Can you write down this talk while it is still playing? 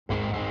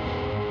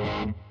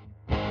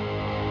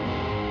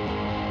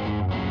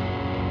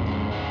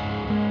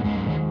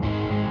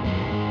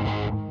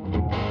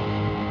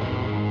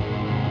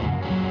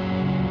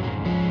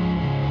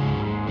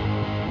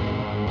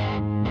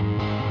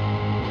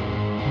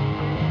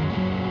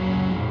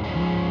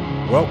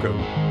Welcome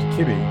to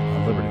Kibbe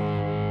on Liberty.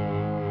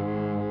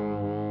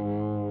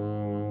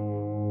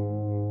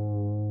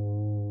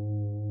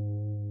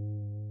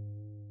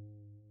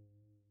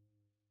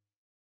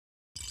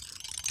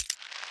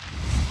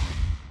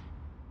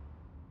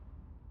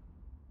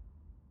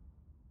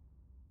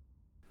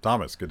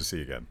 Thomas, good to see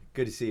you again.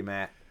 Good to see you,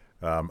 Matt.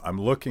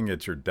 I'm looking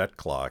at your debt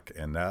clock,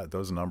 and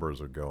those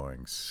numbers are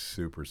going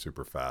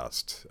super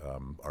fast.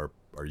 Are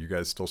you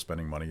guys still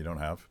spending money you don't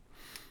have?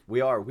 We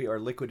are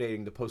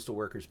liquidating the Postal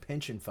Workers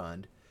Pension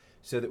Fund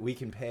so that we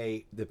can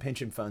pay the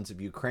pension funds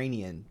of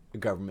Ukrainian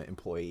government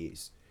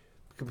employees.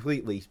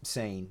 Completely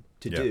sane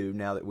to do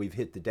now that we've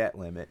hit the debt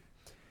limit.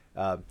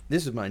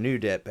 This is my new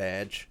debt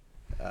badge.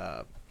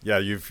 Yeah,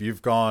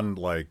 you've gone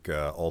like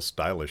all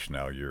stylish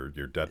now. Your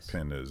debt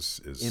pin is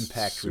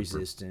impact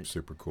resistant,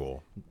 super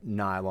cool,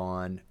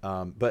 nylon.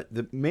 But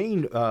the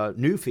main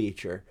new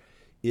feature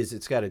is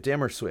it's got a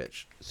dimmer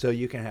switch, so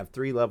you can have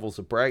 3 levels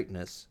of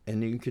brightness,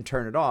 and you can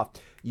turn it off.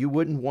 You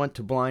wouldn't want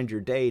to blind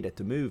your date at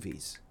the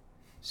movies.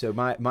 So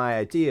my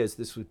idea is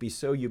this would be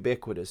so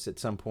ubiquitous at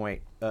some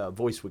point, a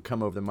voice would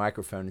come over the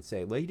microphone and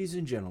say, "Ladies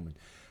and gentlemen,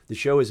 the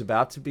show is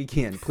about to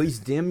begin. Please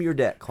dim your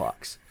debt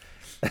clocks."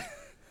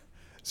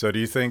 So do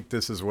you think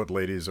this is what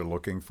ladies are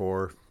looking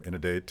for in a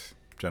date,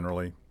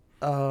 generally?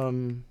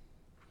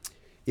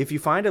 If you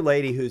find a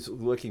lady who's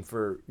looking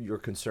for your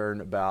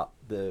concern about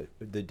the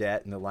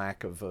debt and the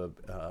lack of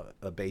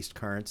a based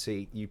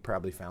currency, you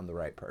probably found the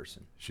right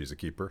person. She's a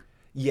keeper?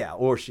 Yeah,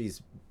 or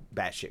she's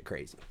batshit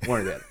crazy.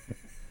 One or the other.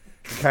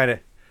 Kind of,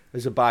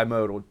 there's a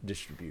bimodal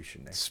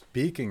distribution there.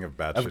 Speaking of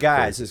batshit of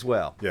guys crazy, as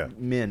well. Yeah.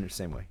 Men the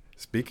same way.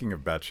 Speaking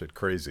of batshit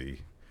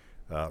crazy,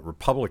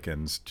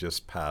 Republicans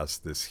just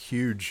passed this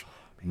huge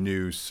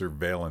new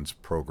surveillance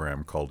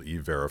program called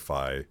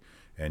E-Verify,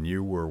 and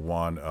you were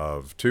one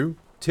of two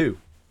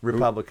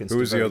Republicans. Who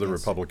was the other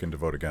Republican to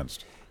vote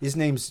against? His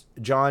name's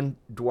John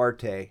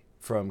Duarte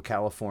from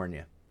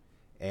California,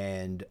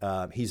 and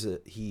he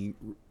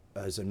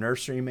is a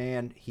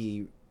nurseryman.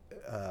 He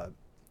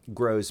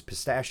grows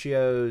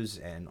pistachios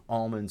and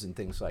almonds and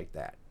things like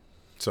that.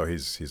 So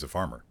he's a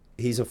farmer.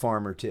 He's a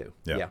farmer too.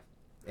 Yeah.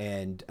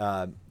 And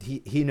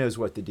he knows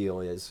what the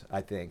deal is,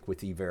 I think,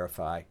 with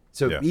E-Verify.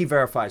 So Yeah.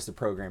 E-Verify is the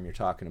program you're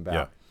talking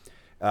about.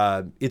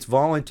 Yeah. It's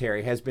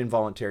voluntary, has been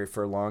voluntary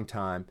for a long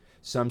time.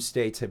 Some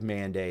states have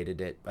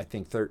mandated it. I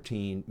think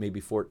 13, maybe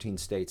 14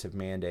 states have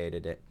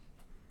mandated it.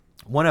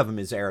 One of them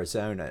is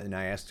Arizona, and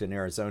I asked an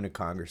Arizona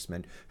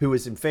congressman who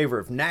was in favor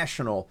of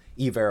national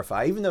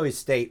E-Verify, even though his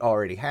state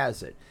already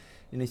has it.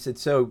 And he said,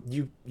 "So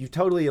you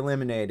totally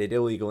eliminated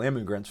illegal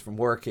immigrants from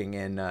working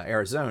in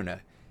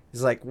Arizona?"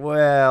 He's like,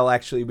 "Well,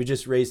 actually, we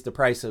just raised the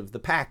price of the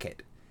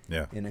packet."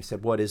 Yeah. And I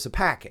said, "What is a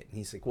packet?" And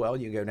he's like, "Well,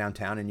 you go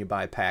downtown and you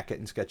buy a packet,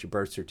 and it's got your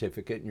birth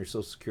certificate and your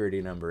social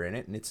security number in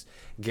it, and it's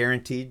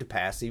guaranteed to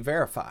pass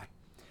E-Verify."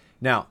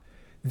 Now,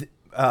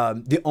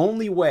 the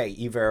only way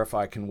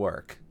E-Verify can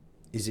work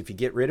is if you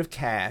get rid of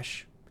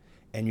cash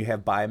and you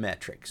have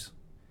biometrics,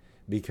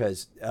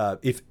 because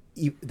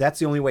that's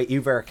the only way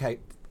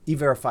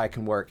E-Verify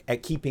can work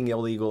at keeping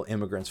illegal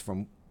immigrants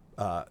from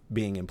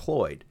being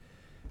employed.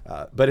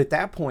 But at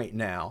that point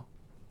now,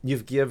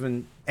 you've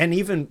given, and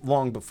even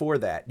long before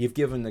that, you've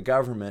given the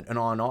government an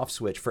on-off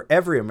switch for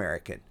every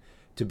American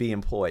to be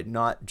employed,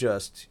 not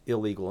just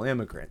illegal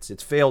immigrants.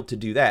 It's failed to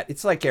do that.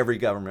 It's like every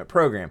government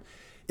program.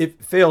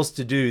 It fails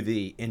to do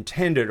the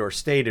intended or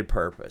stated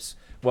purpose,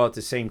 while at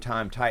the same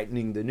time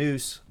tightening the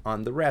noose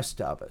on the rest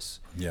of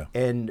us. Yeah.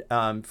 And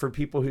for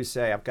people who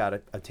say, I've got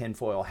a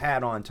tinfoil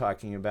hat on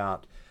talking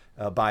about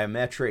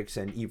biometrics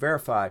and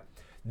E-Verify,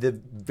 the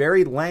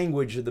very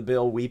language of the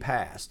bill we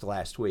passed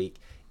last week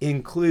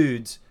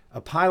includes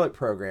a pilot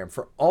program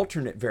for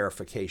alternate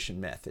verification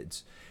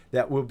methods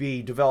that will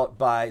be developed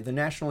by the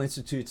National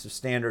Institutes of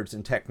Standards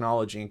and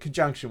Technology in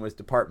conjunction with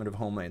Department of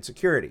Homeland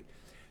Security.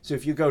 So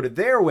if you go to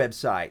their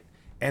website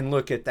and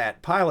look at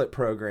that pilot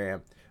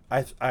program,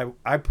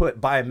 I put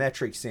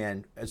biometrics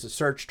in as a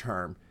search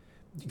term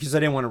because I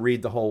didn't want to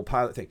read the whole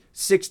pilot thing.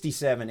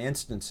 67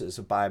 instances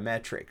of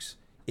biometrics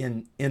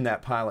in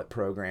that pilot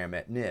program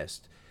at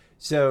NIST.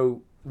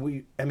 So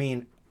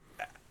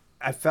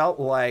I felt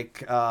like,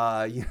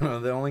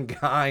 the only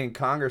guy in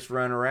Congress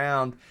running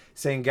around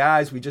saying,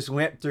 guys, we just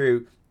went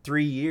through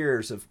 3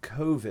 years of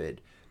COVID,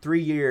 2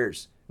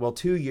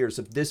 years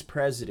of this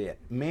president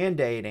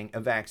mandating a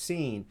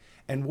vaccine.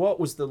 And what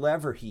was the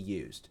lever he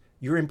used?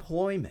 Your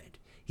employment.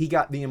 He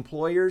got the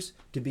employers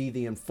to be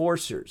the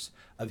enforcers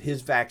of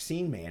his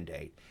vaccine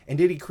mandate. And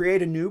did he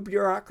create a new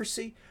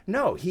bureaucracy?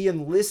 No, he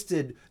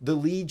enlisted the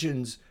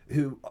legions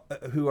who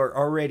are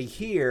already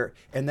here,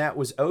 and that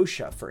was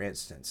OSHA, for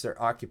instance,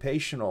 their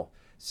occupational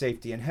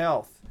safety and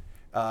health.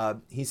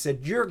 He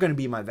said, you're going to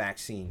be my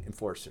vaccine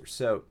enforcer.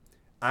 So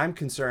I'm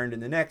concerned in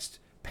the next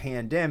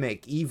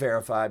pandemic,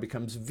 E-Verify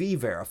becomes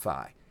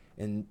V-Verify,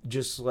 and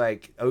just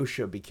like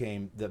OSHA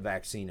became the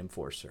vaccine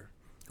enforcer.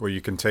 Well,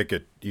 you can take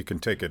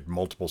it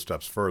multiple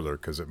steps further,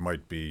 because it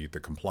might be the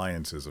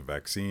compliance is a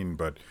vaccine,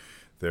 but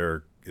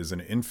they're is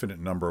an infinite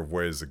number of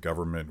ways the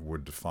government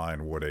would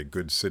define what a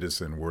good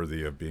citizen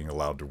worthy of being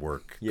allowed to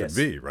work Yes.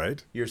 could be,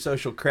 right? Your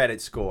social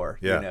credit score.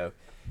 Yeah.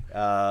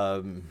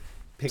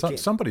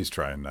 Somebody's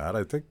trying that,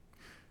 I think.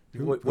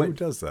 Who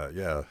does that?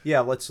 Yeah. Yeah,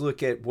 let's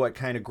look at what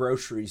kind of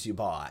groceries you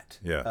bought.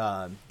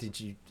 Yeah. Did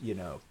you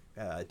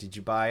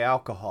buy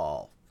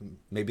alcohol?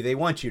 Maybe they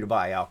want you to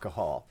buy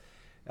alcohol.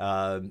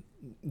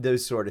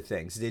 Those sort of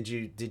things. Did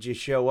you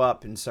show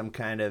up in some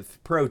kind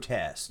of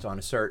protest on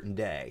a certain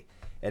day,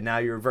 and now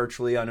you're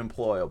virtually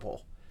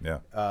unemployable? Yeah.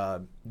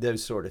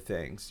 Those sort of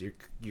things.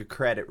 Your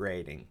credit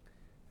rating,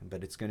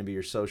 but it's going to be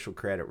your social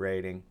credit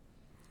rating.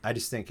 I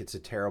just think it's a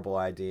terrible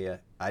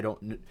idea. I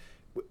don't.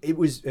 It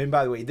was, and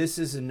by the way, this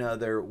is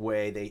another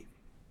way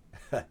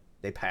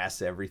they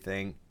pass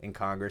everything in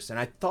Congress. And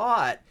I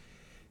thought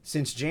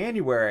since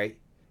January,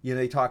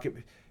 they talk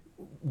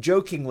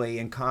jokingly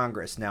in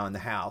Congress now in the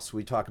House,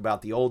 we talk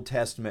about the Old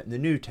Testament and the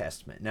New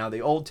Testament. Now, the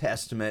Old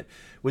Testament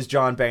was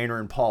John Boehner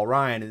and Paul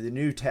Ryan, and the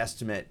New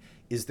Testament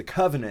is the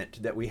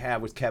covenant that we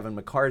have with Kevin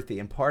McCarthy.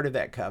 And part of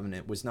that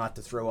covenant was not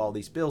to throw all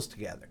these bills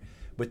together,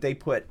 but they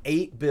put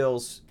 8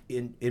 bills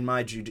in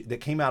that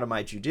came out of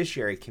my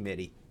Judiciary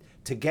Committee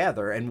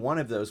together, and one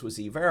of those was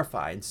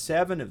E-Verify, and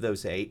 7 of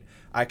those 8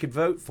 I could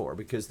vote for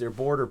because they're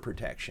border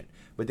protection.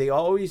 But they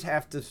always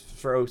have to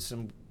throw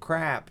some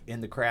crap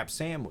in the crap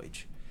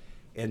sandwich,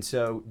 and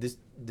so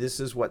this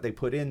is what they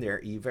put in there: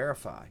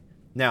 E-Verify.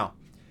 Now,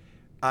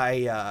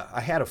 I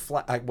had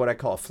what I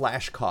call a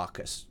flash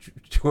caucus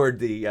toward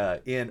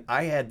the end.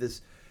 I had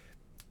this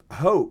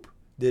hope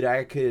that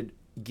I could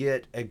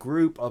get a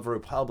group of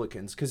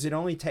Republicans, because it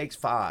only takes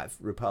 5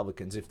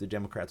 Republicans if the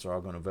Democrats are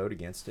all going to vote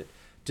against it,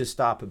 to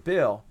stop a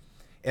bill.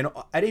 And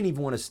I didn't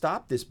even want to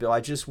stop this bill. I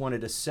just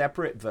wanted a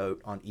separate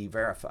vote on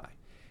E-Verify.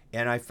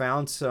 And I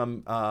found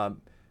some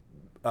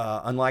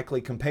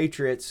unlikely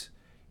compatriots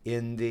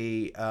in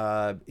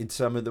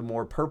some of the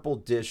more purple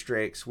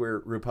districts where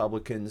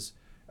Republicans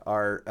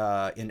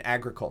are in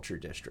agriculture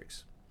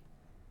districts.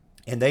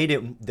 And they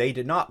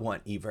did not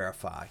want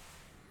E-Verify.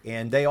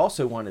 And they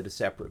also wanted a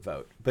separate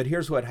vote. But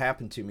here's what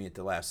happened to me at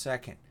the last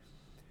second.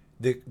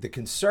 The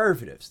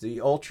conservatives, the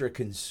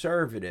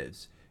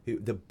ultra-conservatives,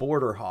 the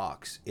border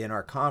hawks in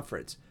our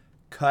conference,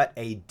 cut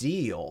a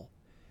deal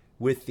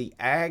with the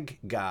ag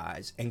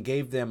guys and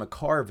gave them a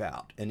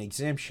carve-out, an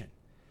exemption.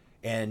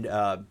 And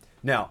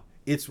now,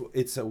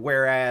 it's a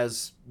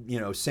whereas,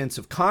 sense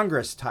of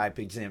Congress type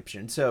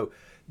exemption. So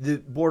the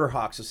border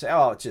hawks will say,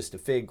 oh, it's just a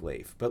fig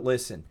leaf. But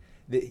listen,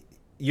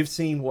 you've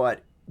seen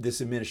what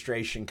this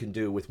administration can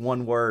do with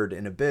one word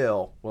in a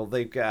bill. Well,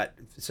 they've got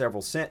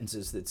several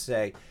sentences that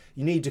say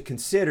you need to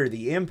consider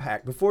the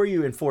impact before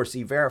you enforce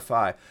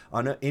E-Verify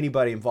on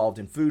anybody involved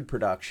in food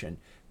production.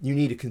 You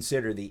need to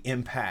consider the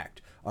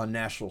impact on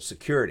national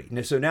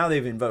security. So now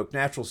they've invoked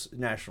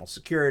national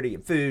security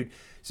and food.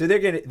 So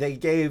they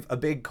gave a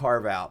big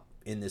carve out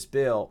in this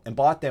bill and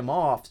bought them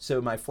off.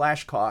 So my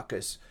flash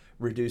caucus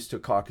reduced to a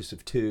caucus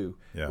of 2,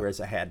 whereas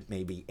I had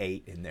maybe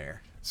 8 in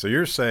there. So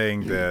you're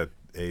saying that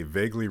a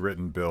vaguely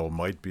written bill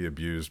might be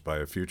abused by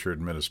a future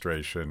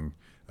administration.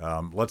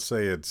 Let's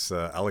say it's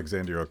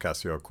Alexandria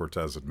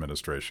Ocasio-Cortez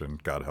administration,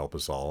 God help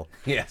us all.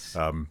 Yes.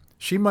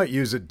 She might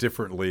use it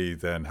differently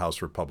than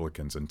House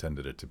Republicans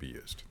intended it to be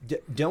used.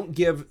 Don't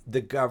give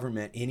the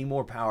government any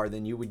more power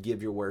than you would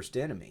give your worst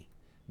enemy,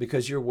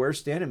 because your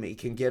worst enemy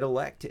can get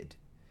elected,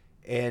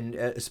 and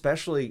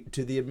especially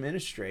to the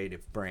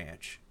administrative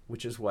branch,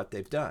 which is what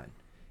they've done.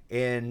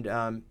 And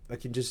I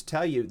can just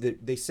tell you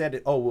that they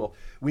said,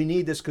 we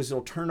need this because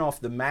it'll turn off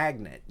the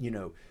magnet.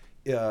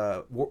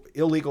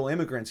 Illegal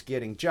immigrants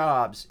getting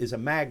jobs is a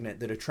magnet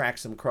that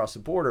attracts them across the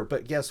border.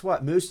 But guess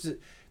what?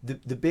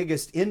 The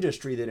biggest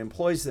industry that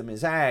employs them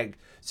is ag.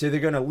 So they're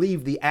going to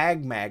leave the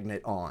ag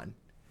magnet on.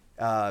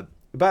 By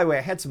the way,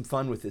 I had some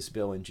fun with this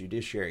bill in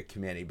Judiciary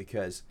Committee,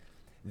 because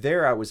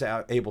there I was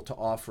able to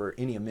offer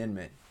any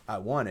amendment I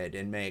wanted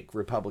and make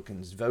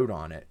Republicans vote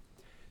on it.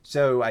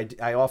 So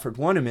I offered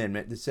one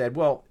amendment that said,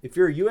 well, if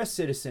you're a U.S.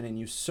 citizen and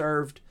you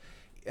served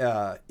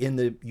in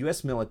the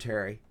U.S.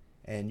 military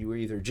and you were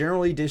either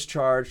generally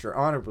discharged or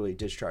honorably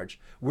discharged,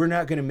 we're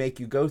not going to make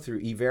you go through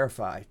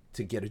E-Verify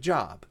to get a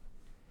job.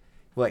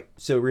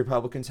 So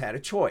Republicans had a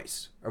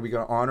choice. Are we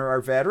going to honor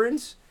our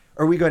veterans,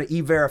 or are we going to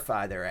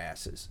E-Verify their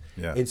asses?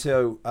 Yeah. And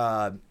so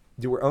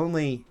there were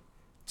only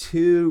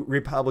 2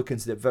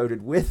 Republicans that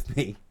voted with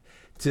me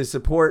to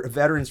support a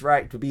veteran's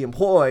right to be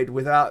employed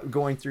without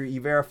going through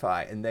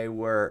E-Verify, and they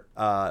were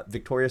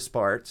Victoria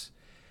Spartz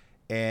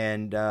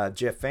and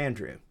Jeff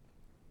Vandrew.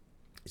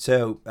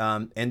 So,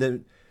 and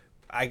then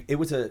I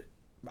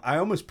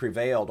almost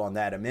prevailed on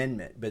that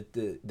amendment, but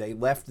they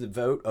left the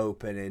vote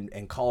open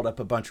and called up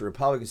a bunch of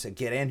Republicans and said,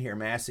 get in here,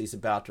 Massie's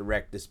about to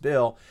wreck this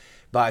bill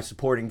by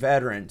supporting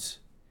veterans.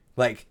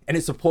 And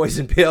it's a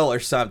poison pill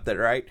or something,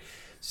 right?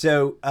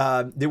 So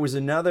there was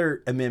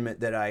another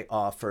amendment that I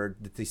offered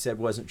that they said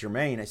wasn't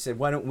germane. I said,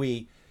 why don't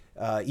we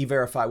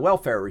E-Verify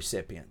welfare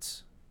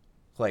recipients?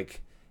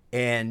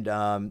 And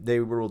they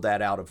ruled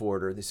that out of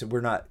order. They said,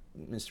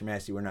 Mr.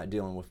 Massie, we're not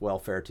dealing with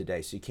welfare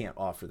today, so you can't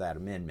offer that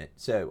amendment.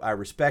 So I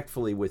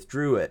respectfully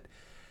withdrew it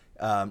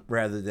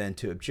rather than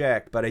to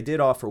object. But I did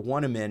offer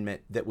one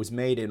amendment that was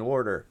made in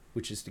order,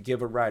 which is to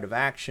give a right of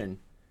action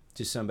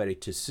to somebody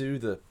to sue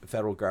the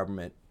federal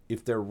government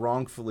if they're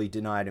wrongfully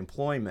denied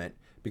employment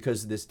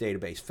because this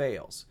database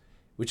fails.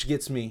 Which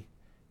gets me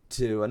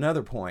to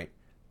another point,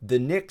 the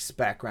NICS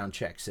background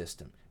check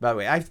system. By the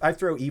way, I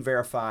throw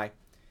E-Verify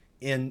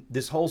in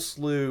this whole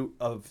slew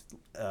of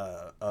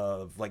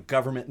like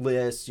government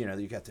lists. You know,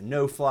 you got the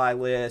no-fly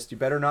list. You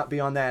better not be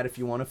on that if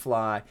you want to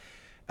fly.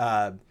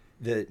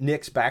 The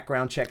NICS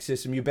background check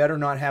system, you better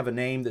not have a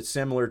name that's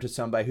similar to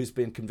somebody who's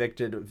been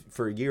convicted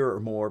for a year or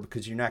more,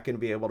 because you're not going to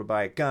be able to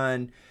buy a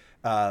gun.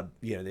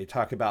 You know, they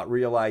talk about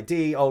Real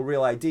ID. Oh,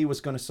 Real ID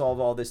was going to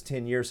solve all this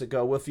 10 years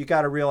ago. Well, if you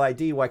got a Real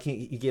ID, why can't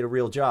you get a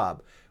real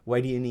job?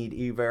 Why do you need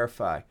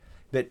E-Verify?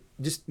 But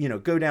just, you know,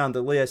 go down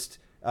the list.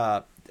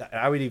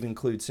 I would even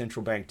include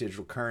central bank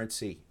digital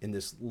currency in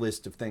this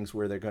list of things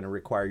where they're going to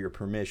require your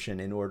permission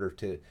in order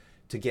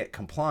to get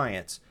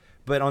compliance.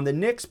 But on the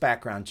NICS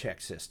background check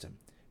system,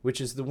 which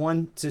is the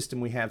one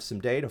system we have some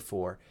data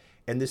for,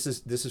 and this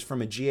is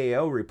from a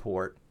GAO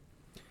report.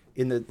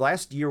 In the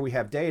last year we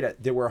have data,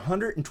 there were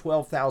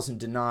 112,000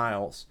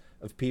 denials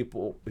of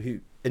people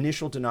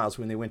initial denials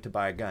when they went to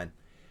buy a gun.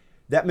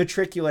 That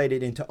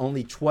matriculated into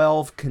only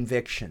 12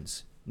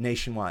 convictions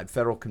nationwide,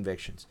 federal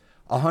convictions.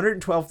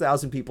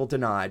 112,000 people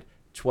denied,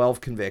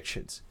 12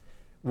 convictions.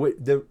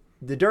 The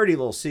dirty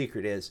little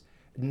secret is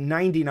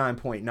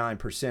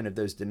 99.9% of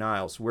those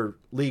denials were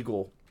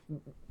legal,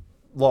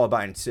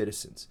 law-abiding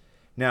citizens.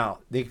 Now,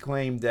 they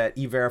claim that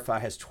E-Verify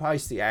has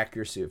twice the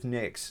accuracy of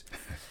NICS.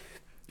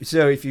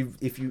 So if you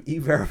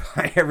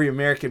E-Verify every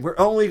American, we're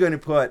only going to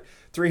put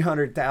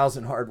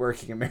 300,000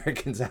 hardworking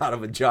Americans out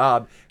of a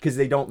job because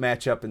they don't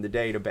match up in the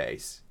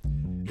database.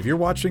 If you're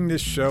watching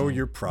this show,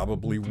 you're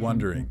probably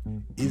wondering,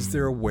 is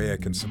there a way I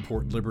can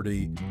support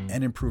liberty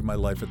and improve my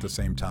life at the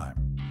same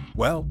time?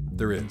 Well,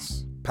 there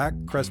is. Pack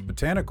Crest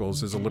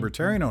Botanicals is a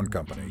libertarian-owned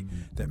company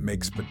that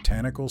makes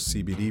botanical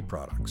CBD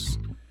products.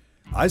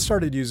 I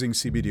started using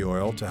CBD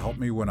oil to help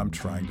me when I'm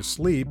trying to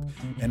sleep,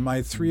 and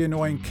my 3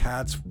 annoying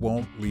cats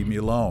won't leave me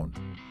alone.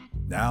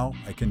 Now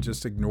I can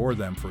just ignore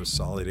them for a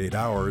solid 8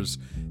 hours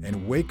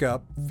and wake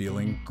up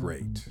feeling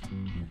great.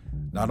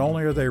 Not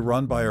only are they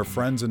run by our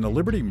friends in the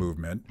Liberty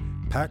Movement,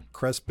 Pack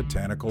Crest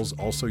Botanicals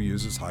also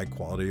uses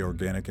high-quality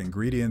organic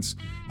ingredients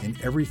in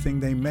everything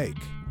they make.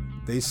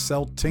 They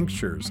sell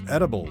tinctures,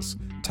 edibles,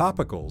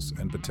 topicals,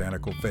 and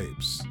botanical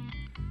vapes.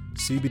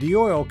 CBD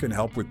oil can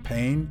help with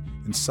pain,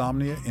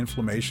 insomnia,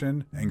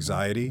 inflammation,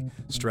 anxiety,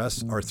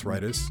 stress,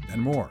 arthritis,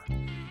 and more.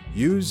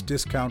 Use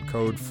discount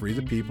code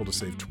FREETHEPEOPLE to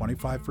save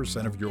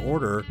 25% of your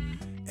order,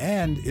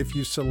 and if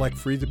you select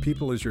Free the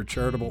People as your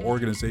charitable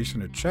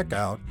organization at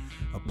checkout,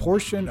 a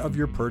portion of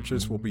your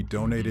purchase will be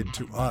donated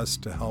to us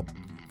to help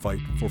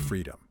fight for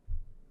freedom.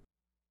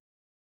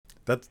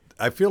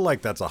 I feel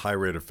like that's a high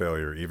rate of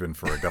failure even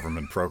for a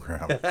government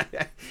program.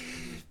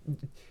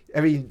 I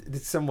mean,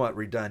 it's somewhat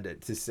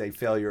redundant to say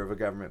failure of a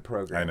government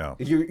program. I know.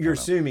 You're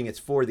assuming it's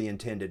for the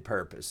intended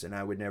purpose, and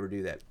I would never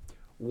do that.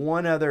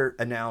 One other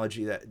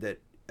analogy that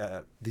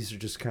these are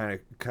just kind of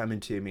coming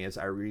to me as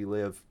I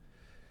relive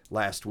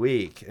last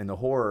week and the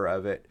horror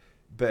of it.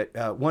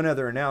 But one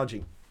other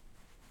analogy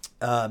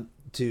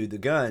to the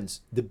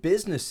guns, the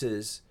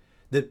businesses,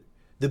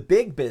 the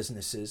big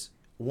businesses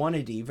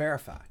wanted to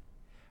E-Verify.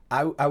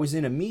 I was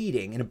in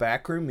a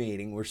backroom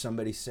meeting where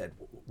somebody said,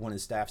 one of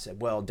the staff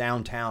said, well,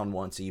 downtown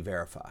wants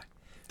E-Verify.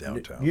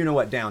 Downtown. You know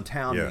what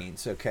downtown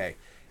means, okay.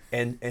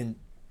 And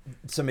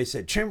somebody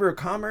said, Chamber of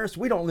Commerce,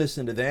 we don't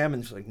listen to them.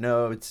 And it's like,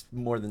 no, it's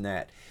more than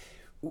that.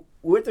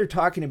 What they're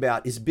talking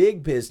about is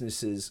big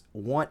businesses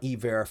want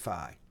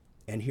E-Verify.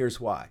 And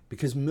here's why.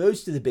 Because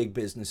most of the big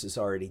businesses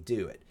already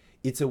do it.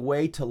 It's a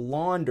way to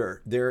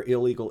launder their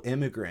illegal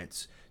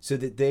immigrants so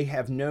that they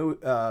have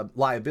no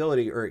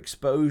liability or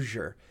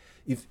exposure.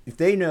 If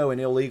they know an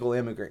illegal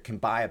immigrant can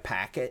buy a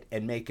packet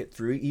and make it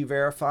through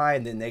E-Verify,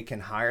 and then they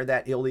can hire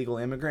that illegal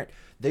immigrant,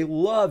 they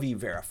love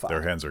E-Verify.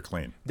 Their hands are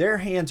clean. Their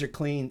hands are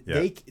clean.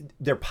 Yeah.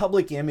 Their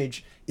public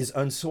image is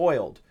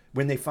unsoiled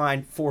when they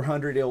find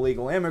 400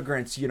 illegal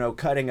immigrants,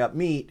 cutting up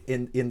meat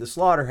in the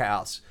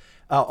slaughterhouse.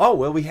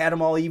 Well, we had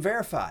them all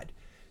E-Verified.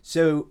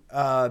 So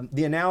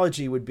the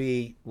analogy would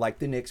be like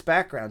the NICS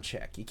background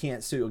check. You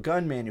can't sue a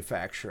gun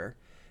manufacturer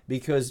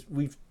because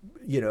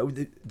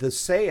the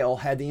sale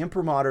had the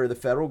imprimatur of the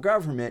federal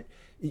government.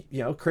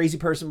 Crazy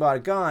person bought a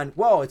gun.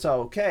 Whoa, it's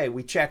all okay.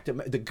 We checked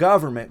them. The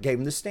government gave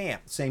them the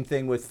stamp. Same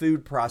thing with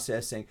food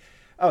processing.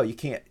 Oh, you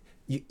can't.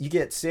 You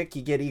get sick.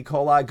 You get E.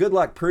 coli. Good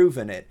luck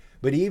proving it.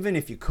 But even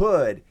if you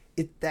could,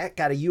 that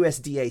got a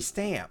USDA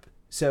stamp.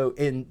 So,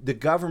 the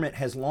government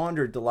has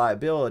laundered the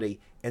liability,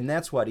 and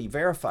that's what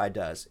E-Verify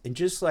does. And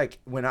just like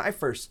when I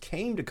first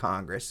came to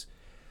Congress,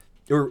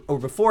 or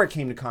before I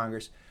came to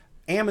Congress,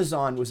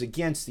 Amazon was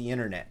against the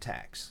internet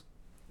tax.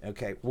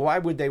 Okay, why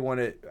would they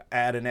want to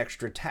add an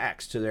extra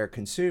tax to their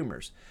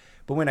consumers?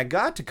 But when I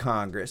got to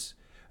Congress,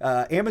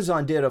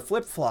 Amazon did a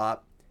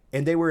flip-flop,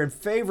 and they were in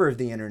favor of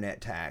the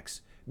internet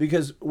tax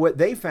because what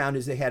they found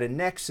is they had a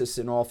nexus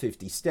in all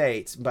 50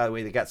 states. By the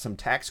way, they got some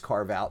tax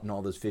carve-out in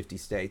all those 50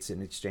 states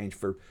in exchange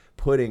for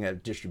putting a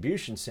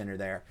distribution center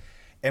there.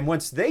 And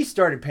once they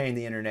started paying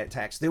the internet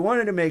tax, they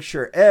wanted to make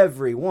sure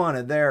every one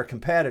of their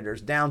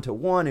competitors, down to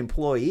one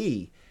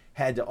employee,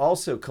 had to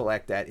also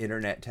collect that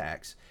internet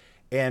tax.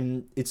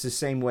 And it's the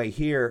same way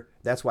here.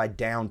 That's why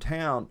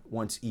downtown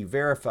wants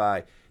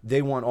E-Verify.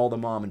 They want all the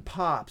mom and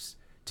pops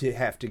to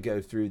have to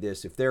go through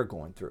this if they're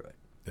going through it.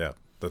 Yeah,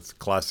 that's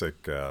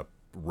classic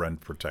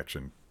rent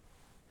protection,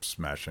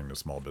 smashing the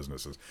small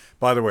businesses.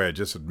 By the way, I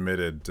just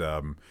admitted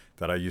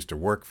that I used to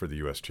work for the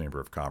U.S. Chamber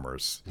of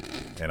Commerce.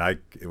 And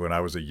when I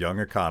was a young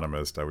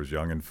economist, I was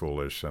young and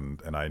foolish, and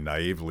I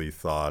naively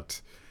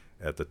thought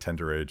at the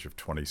tender age of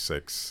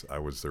 26, I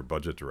was their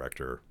budget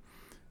director.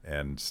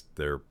 And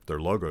their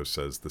logo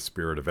says the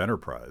spirit of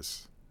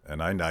enterprise.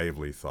 And I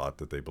naively thought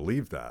that they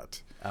believed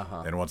that.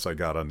 And once I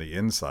got on the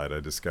inside, I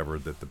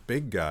discovered that the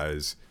big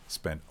guys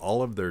spent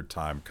all of their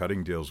time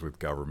cutting deals with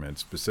government,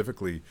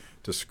 specifically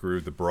to screw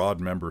the broad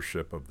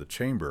membership of the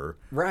chamber,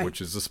 right,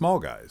 which is the small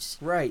guys.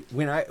 Right.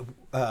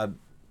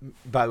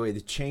 By the way, the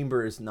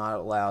chamber is not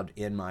allowed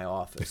in my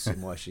office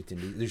in Washington,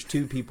 D.C. There's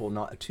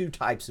two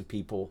types of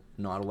people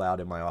not allowed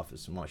in my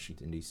office in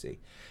Washington, D.C.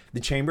 The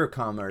Chamber of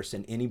Commerce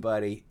and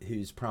anybody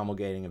who's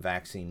promulgating a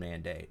vaccine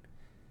mandate.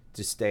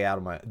 To stay out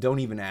of my, don't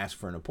even ask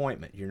for an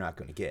appointment. You're not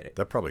going to get it.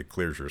 That probably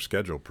clears your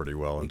schedule pretty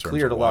well in terms of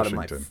cleared a lot of my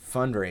Washington.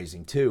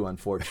 Fundraising too,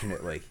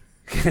 unfortunately.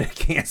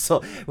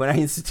 Cancel when I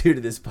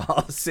instituted this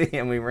policy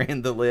and we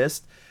ran the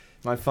list.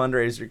 My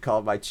fundraiser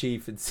called my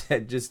chief and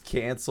said just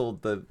cancel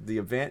the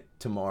event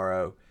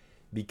tomorrow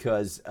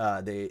because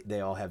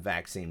they all have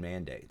vaccine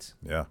mandates.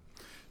 Yeah.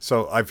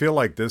 So I feel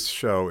like this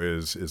show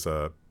is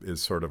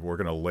sort of, we're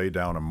going to lay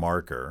down a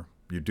marker.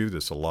 You do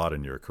this a lot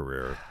in your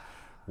career,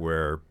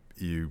 where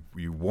you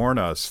warn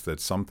us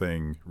that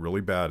something really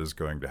bad is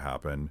going to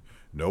happen.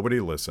 Nobody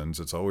listens.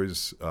 It's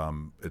always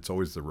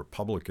the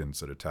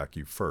Republicans that attack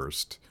you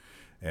first.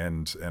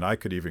 And I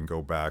could even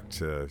go back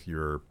to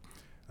your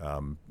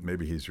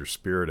maybe he's your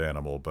spirit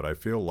animal, but I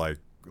feel like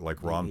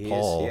Ron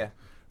Paul. Yeah.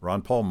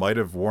 Ron Paul might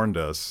have warned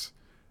us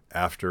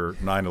after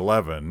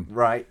 9/11,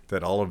 right,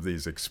 that all of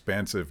these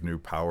expansive new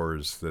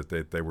powers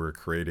that they were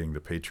creating, the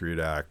Patriot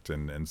Act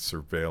and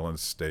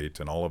surveillance state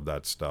and all of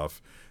that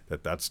stuff,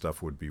 that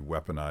stuff would be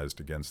weaponized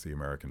against the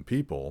American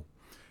people.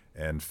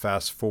 And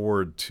fast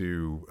forward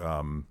to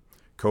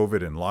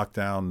COVID and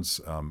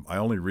lockdowns, I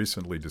only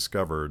recently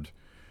discovered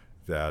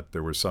that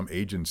there was some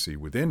agency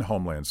within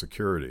Homeland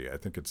Security, I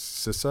think it's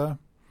CISA,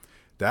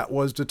 that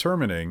was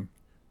determining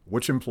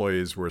which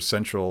employees were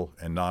essential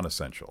and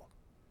non-essential.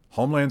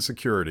 Homeland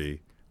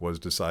Security was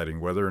deciding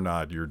whether or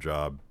not your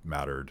job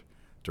mattered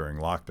during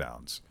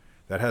lockdowns.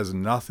 That has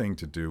nothing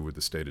to do with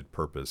the stated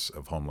purpose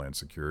of Homeland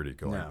Security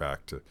going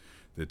back to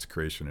its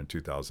creation in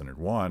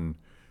 2001.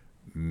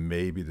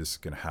 Maybe this is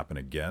going to happen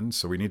again.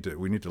 So we need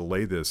to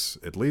lay this,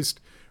 at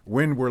least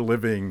when we're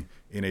living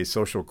in a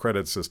social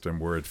credit system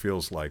where it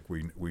feels like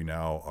we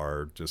now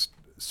are just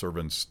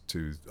servants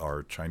to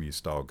our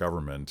Chinese-style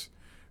government,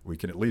 we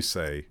can at least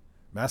say,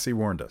 Massie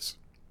warned us.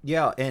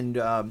 Yeah,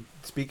 and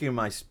speaking of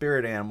my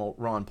spirit animal,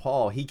 Ron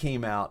Paul, he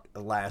came out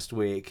last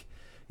week.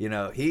 You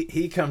know,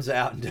 he comes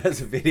out and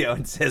does a video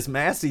and says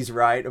Massie's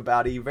right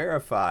about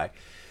E-Verify.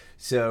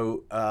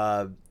 So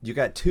you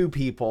got two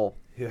people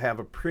who have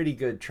a pretty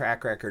good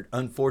track record,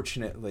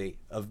 unfortunately,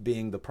 of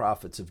being the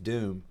prophets of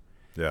doom.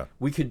 Yeah.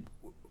 We could,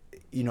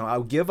 I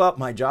would give up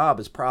my job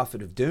as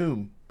prophet of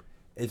doom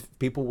if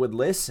people would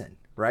listen,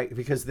 right?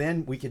 Because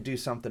then we could do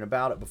something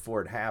about it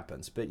before it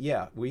happens. But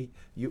yeah, we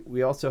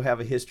also have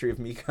a history of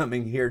me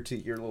coming here to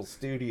your little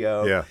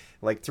studio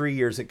like 3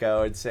 years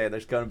ago and say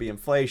there's going to be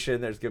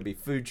inflation, there's going to be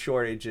food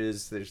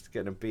shortages, there's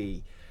going to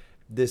be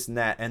this and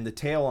that. And the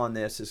tail on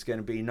this is going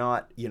to be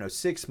not,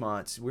 6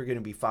 months. We're going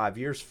to be 5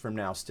 years from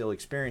now still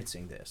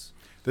experiencing this.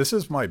 This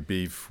is my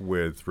beef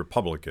with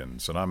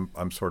Republicans, and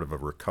I'm sort of a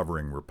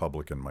recovering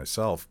Republican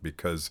myself,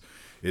 because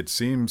it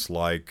seems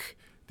like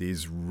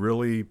these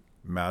really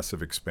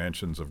massive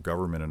expansions of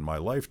government in my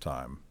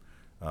lifetime,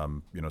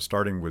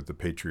 starting with the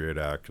Patriot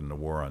Act and the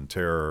War on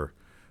Terror,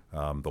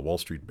 the Wall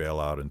Street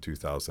bailout in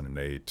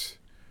 2008,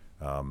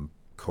 COVID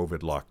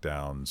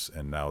lockdowns,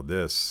 and now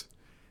this.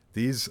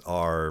 These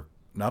are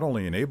not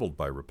only enabled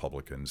by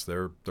Republicans,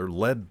 they're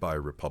led by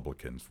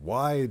Republicans.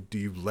 Why do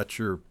you let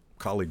your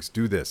colleagues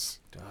do this?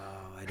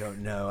 Oh, I don't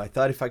know. I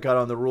thought if I got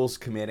on the rules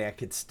committee, I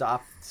could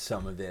stop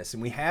some of this,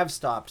 and we have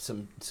stopped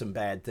some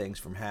bad things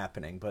from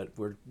happening, but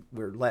we're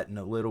letting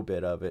a little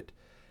bit of it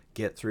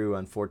get through,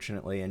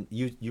 unfortunately. And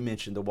you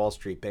mentioned the Wall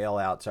Street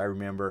bailouts. I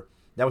remember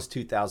that was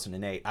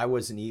 2008. I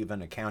wasn't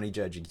even a county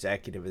judge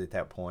executive at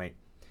that point.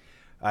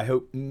 I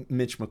hope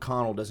Mitch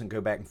McConnell doesn't go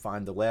back and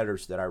find the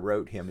letters that I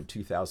wrote him in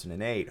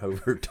 2008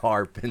 over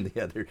TARP and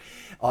the other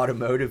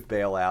automotive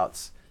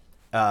bailouts.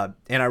 And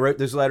I wrote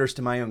those letters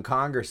to my own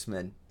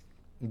congressman,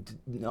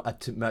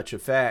 not to much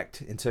effect.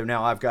 And so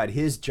now I've got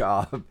his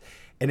job.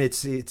 And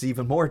it's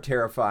even more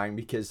terrifying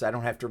because I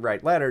don't have to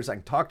write letters. I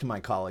can talk to my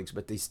colleagues,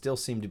 but they still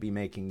seem to be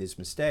making these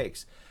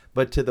mistakes.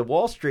 But to the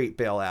Wall Street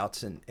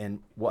bailouts and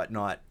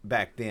whatnot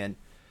back then,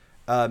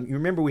 you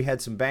remember we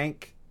had some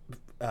bank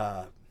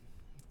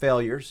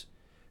failures,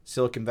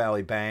 Silicon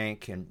Valley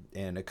Bank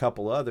and a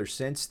couple others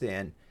since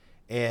then.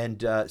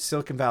 And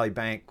Silicon Valley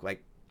Bank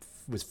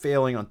was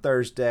failing on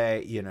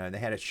Thursday. They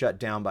had it shut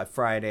down by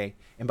Friday.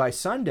 And by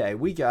Sunday,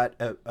 we got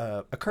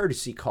a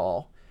courtesy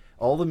call.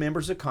 All the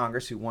members of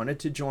Congress who wanted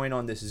to join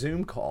on this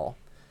Zoom call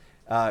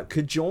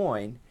could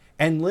join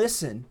and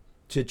listen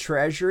to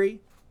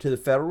Treasury, to the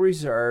Federal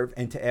Reserve,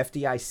 and to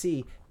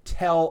FDIC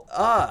tell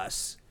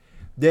us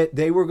that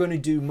they were going to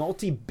do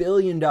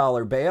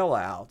multi-billion-dollar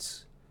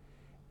bailouts.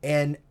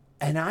 And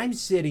I'm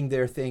sitting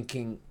there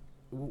thinking,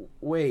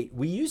 wait,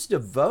 we used to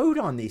vote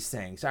on these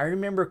things. I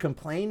remember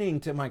complaining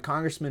to my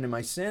congressmen and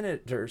my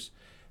senators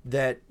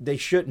that they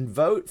shouldn't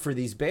vote for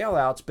these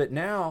bailouts, but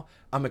now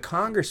I'm a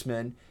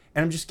congressman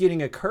and I'm just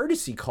getting a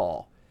courtesy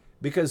call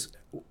because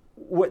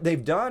what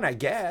they've done, I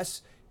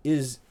guess,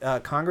 is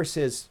Congress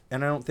has,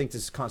 and I don't think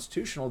this is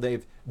constitutional,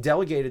 they've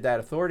delegated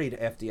that authority to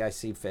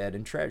FDIC, Fed,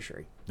 and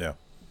Treasury. Yeah.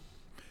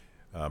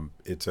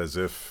 It's as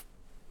if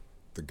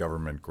the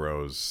government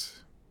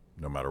grows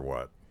no matter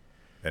what.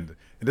 And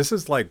this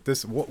is like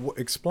this.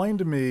 Explain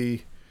to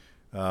me.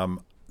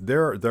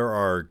 There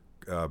are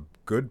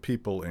good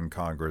people in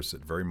Congress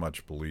that very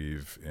much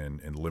believe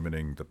in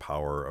limiting the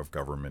power of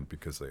government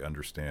because they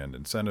understand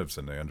incentives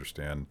and they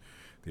understand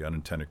the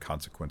unintended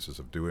consequences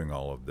of doing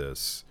all of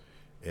this.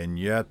 And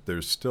yet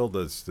there's still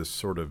this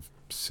sort of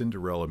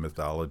Cinderella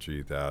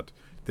mythology that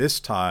this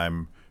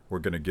time we're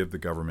going to give the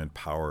government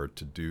power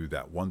to do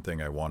that one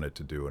thing I want it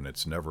to do, and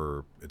it's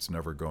never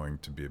going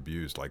to be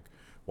abused. Like,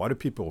 why do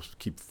people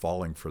keep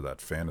falling for that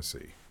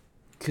fantasy?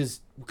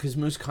 Because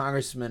most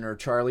congressmen are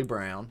Charlie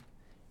Brown,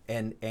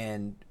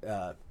 and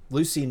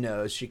Lucy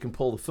knows she can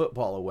pull the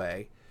football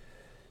away.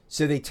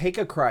 So they take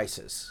a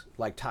crisis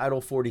like Title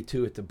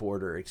 42 at the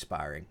border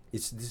expiring.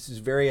 This is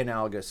very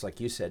analogous, like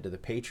you said, to the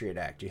Patriot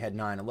Act. You had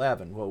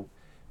 9/11. Well,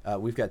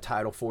 we've got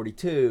Title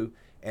 42,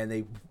 and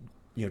they,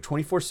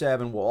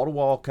 24/7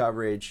 wall-to-wall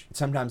coverage.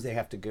 Sometimes they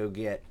have to go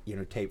get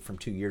tape from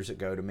 2 years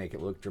ago to make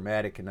it look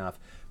dramatic enough.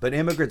 But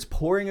immigrants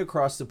pouring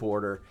across the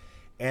border,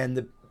 and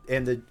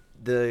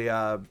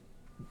the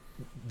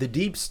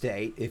deep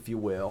state, if you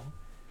will,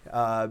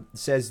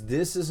 says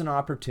this is an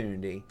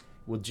opportunity.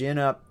 We'll gin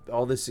up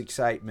all this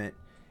excitement,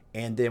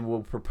 and then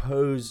we'll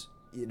propose,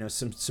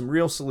 some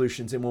real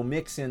solutions, and we'll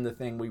mix in the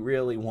thing we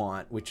really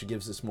want, which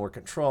gives us more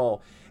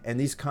control. And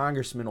these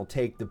congressmen will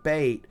take the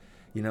bait,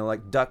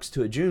 like ducks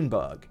to a June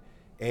bug,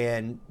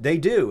 and they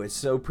do. It's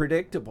so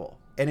predictable,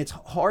 and it's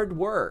hard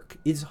work.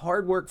 It's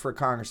hard work for a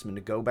congressman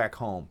to go back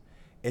home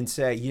and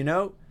say,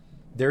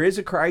 there is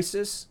a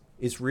crisis.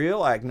 It's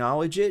real. I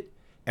acknowledge it,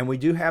 and we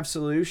do have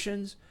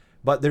solutions,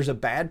 but there's a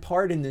bad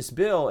part in this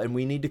bill, and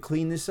we need to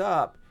clean this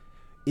up.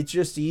 It's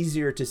just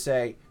easier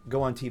to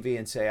go on TV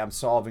and say, I'm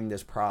solving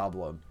this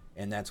problem,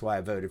 and that's why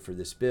I voted for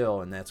this bill,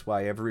 and that's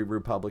why every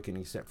Republican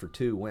except for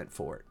 2 went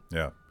for it.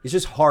 Yeah. It's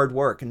just hard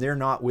work, and they're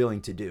not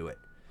willing to do it.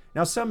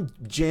 Now, some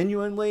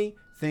genuinely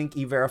think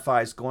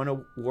E-Verify is going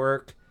to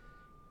work,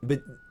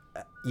 but,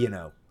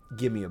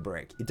 give me a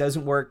break. It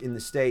doesn't work in the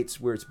states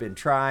where it's been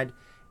tried,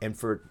 and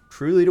for it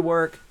truly to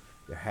work,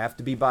 there have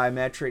to be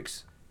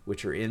biometrics,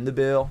 which are in the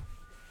bill,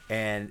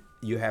 and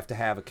you have to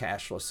have a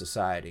cashless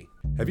society.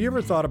 Have you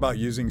ever thought about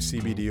using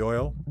CBD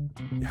oil?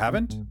 You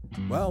haven't?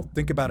 Well,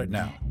 think about it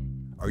now.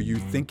 Are you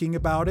thinking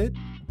about it?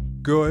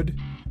 Good,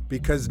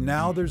 because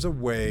now there's a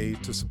way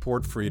to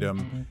support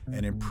freedom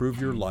and improve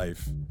your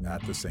life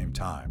at the same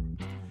time.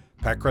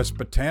 Packcrest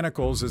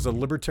Botanicals is a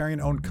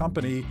libertarian-owned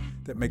company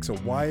that makes a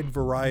wide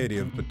variety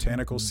of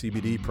botanical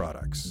CBD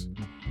products.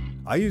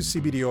 I use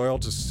CBD oil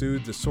to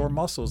soothe the sore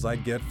muscles I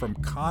get from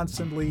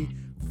constantly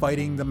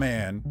fighting the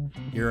man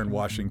here in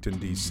Washington,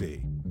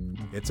 D.C.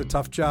 It's a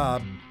tough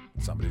job.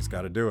 Somebody's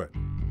got to do it.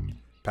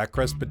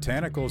 Packcrest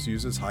Botanicals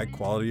uses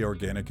high-quality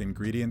organic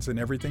ingredients in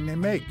everything they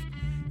make.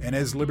 And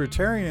as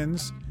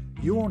libertarians,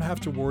 you won't have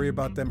to worry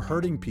about them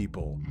hurting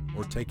people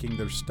or taking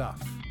their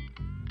stuff.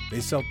 They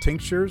sell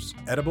tinctures,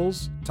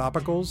 edibles,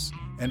 topicals,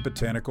 and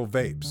botanical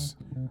vapes.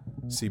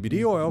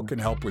 CBD oil can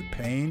help with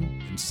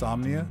pain,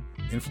 insomnia,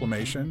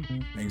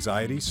 inflammation,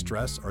 anxiety,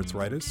 stress,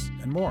 arthritis,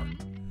 and more.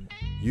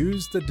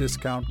 Use the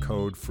discount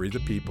code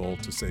FREETHEPEOPLE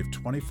to save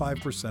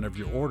 25% of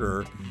your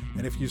order,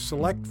 and if you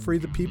select Free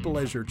the People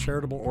as your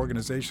charitable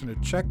organization at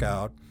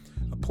checkout,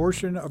 a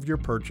portion of your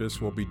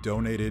purchase will be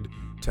donated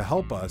to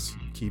help us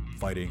keep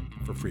fighting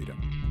for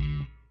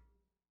freedom.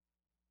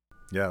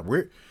 Yeah,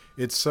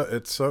 it's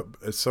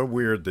so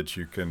weird that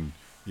you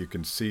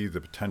can see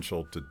the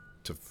potential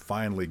to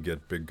finally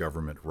get big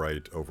government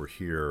right over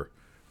here,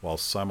 while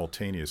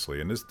simultaneously,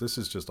 and this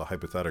is just a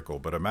hypothetical,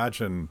 but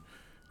imagine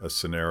a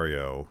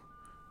scenario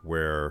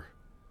where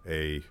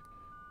a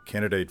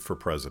candidate for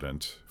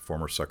president,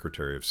 former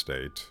Secretary of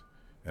State,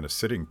 and a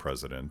sitting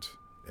president,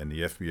 and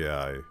the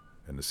FBI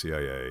and the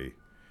CIA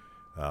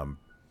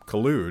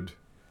collude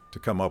to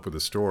come up with a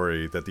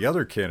story that the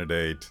other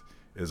candidate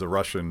is a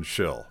Russian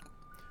shill.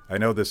 I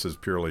know this is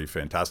purely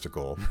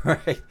fantastical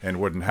Right. and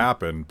wouldn't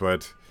happen,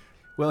 but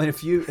Well, in a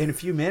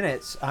few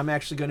minutes, I'm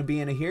actually going to be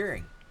in a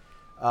hearing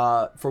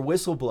for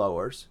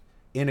whistleblowers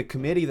in a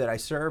committee that I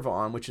serve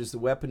on, which is the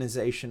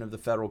Weaponization of the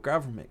Federal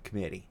Government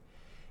Committee.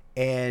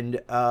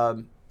 And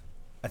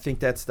I think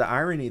that's the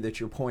irony that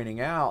you're pointing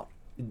out.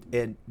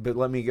 But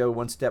let me go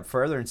one step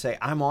further and say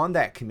I'm on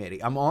that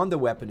committee. I'm on the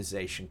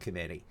Weaponization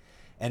Committee.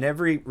 And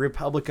every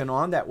Republican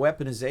on that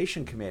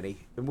Weaponization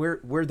Committee, and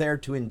we're there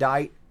to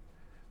indict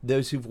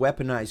those who've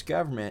weaponized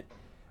government.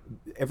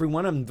 Every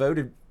one of them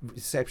voted,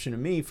 exception of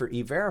me, for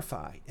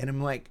E-Verify. And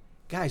I'm like,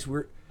 guys,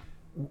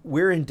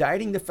 we're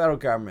indicting the federal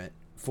government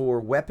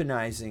for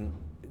weaponizing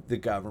the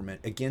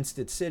government against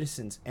its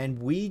citizens,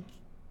 and we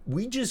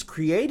just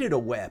created a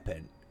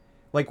weapon.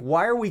 Like,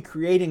 why are we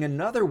creating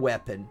another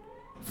weapon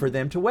for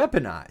them to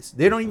weaponize?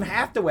 They don't even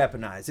have to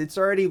weaponize. It's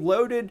already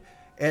loaded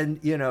and,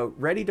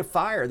 ready to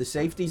fire. The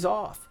safety's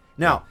off.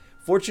 Now,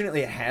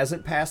 fortunately, it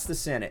hasn't passed the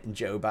Senate, and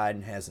Joe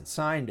Biden hasn't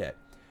signed it.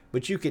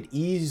 But you could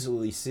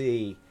easily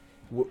see,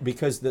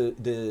 because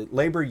the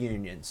labor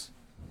unions,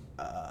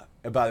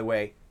 by the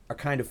way, are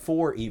kind of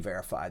for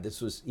E-Verify. This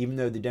was, even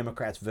though the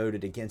Democrats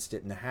voted against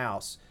it in the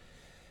House,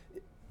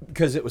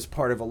 because it was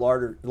part of a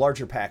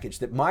larger package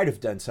that might have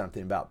done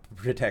something about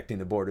protecting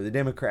the border. The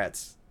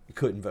Democrats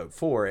couldn't vote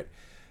for it.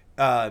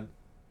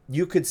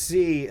 You could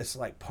see it's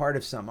like part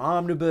of some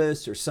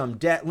omnibus or some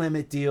debt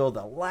limit deal.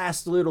 The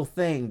last little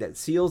thing that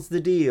seals the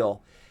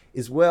deal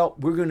is, well,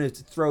 we're going to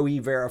throw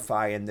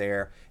E-Verify in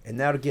there, and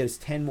that'll get us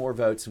 10 more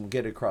votes, and we'll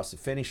get it across the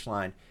finish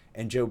line,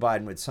 and Joe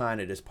Biden would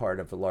sign it as part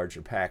of a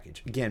larger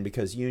package. Again,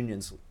 because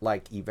unions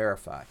like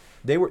E-Verify.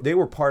 They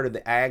were part of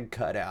the ag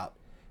cutout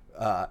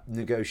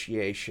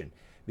negotiation,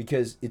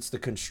 because it's the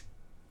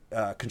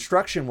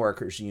construction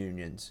workers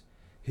unions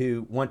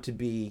who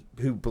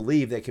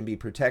believe they can be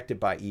protected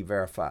by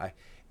E-Verify,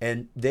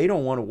 and they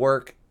don't want to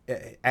work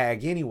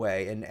ag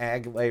anyway, and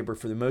ag labor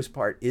for the most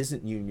part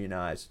isn't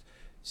unionized.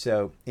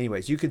 So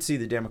anyways, you could see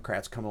the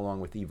Democrats come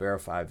along with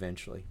E-Verify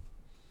eventually.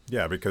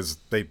 yeah, because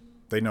they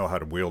know how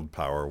to wield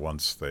power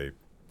once they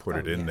put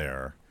it in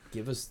there.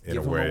 Give them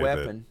a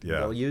weapon. That,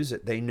 They'll use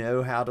it. They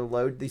know how to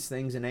load these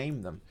things and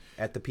aim them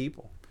at the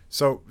people.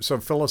 So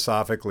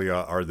philosophically,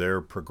 are there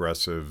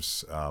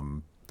progressives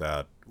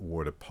that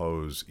would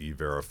oppose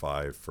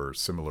E-Verify for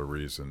similar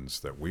reasons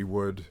that we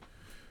would,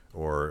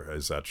 or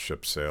is that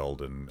ship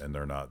sailed and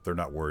they're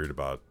not worried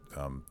about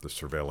the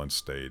surveillance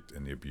state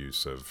and the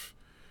abuse of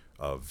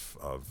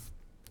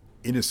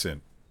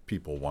innocent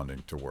people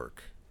wanting to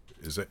work?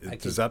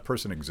 Does that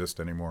person exist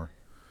anymore?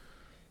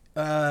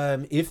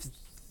 If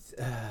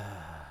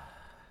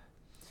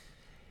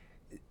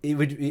it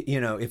would,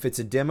 if it's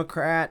a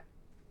Democrat,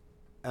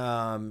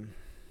 not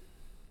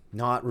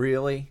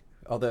really.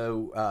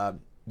 Although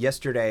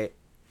yesterday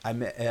I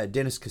met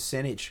Dennis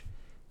Kucinich.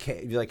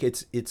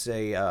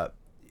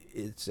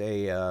 It's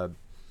a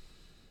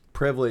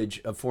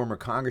privilege of former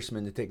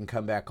congressmen that they can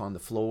come back on the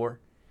floor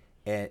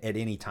at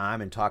any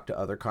time and talk to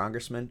other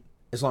congressmen,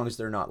 as long as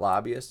they're not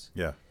lobbyists.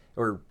 Yeah.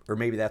 Or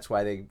maybe that's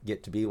why they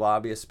get to be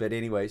lobbyists. But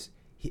anyways,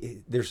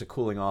 there's a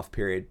cooling off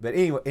period. But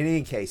anyway, in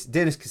any case,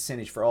 Dennis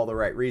Kucinich, for all the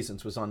right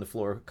reasons, was on the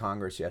floor of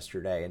Congress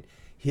yesterday, and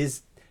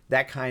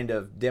that kind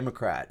of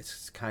Democrat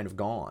is kind of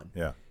gone.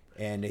 Yeah.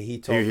 And he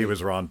told me, he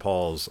was Ron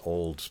Paul's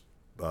old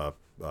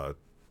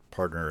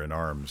partner in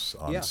arms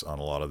on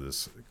a lot of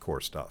this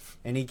core stuff.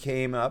 And he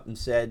came up and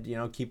said,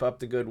 keep up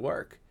the good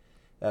work.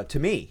 To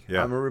me,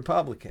 I'm a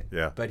Republican.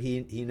 Yeah. But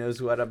he knows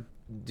what I'm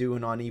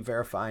doing on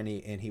E-Verify,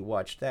 and he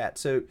watched that.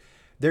 So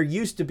there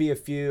used to be a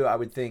few. I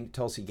would think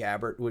Tulsi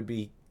Gabbard would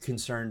be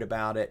concerned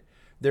about it.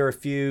 There are a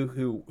few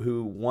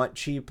who want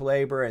cheap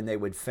labor, and they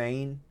would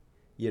feign.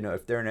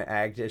 If they're in an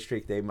ag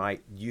district, they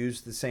might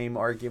use the same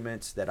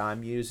arguments that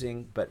I'm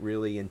using, but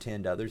really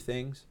intend other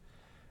things.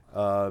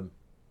 I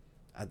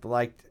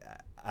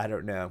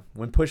don't know.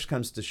 When push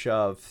comes to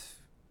shove,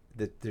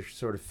 that they're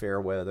sort of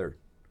fair weather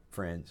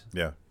friends.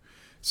 Yeah.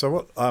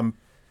 So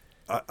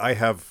I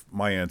have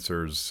my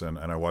answers, and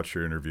I watched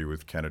your interview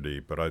with Kennedy,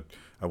 but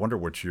I wonder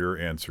what your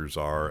answers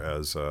are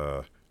as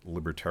a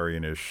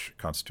libertarian-ish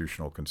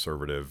constitutional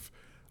conservative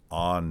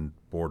on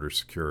border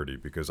security,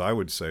 because I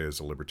would say as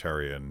a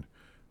libertarian,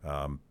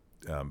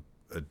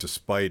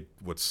 despite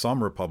what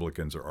some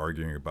Republicans are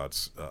arguing about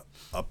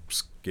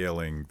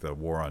upscaling the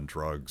war on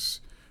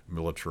drugs,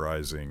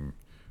 militarizing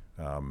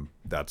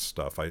that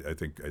stuff, I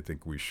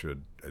think we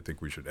should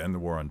end the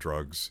war on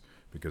drugs,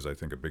 because I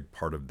think a big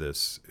part of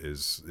this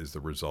is the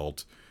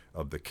result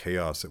of the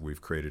chaos that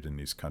we've created in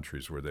these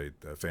countries, where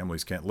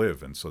families can't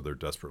live, and so they're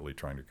desperately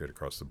trying to get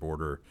across the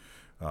border.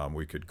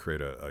 We could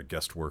create a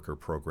guest worker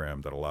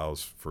program that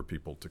allows for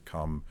people to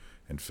come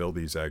and fill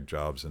these ag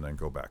jobs and then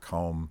go back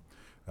home,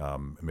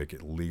 make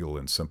it legal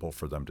and simple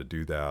for them to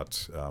do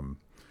that.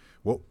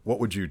 What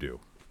would you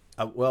do?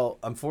 Well,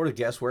 I'm for the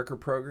guest worker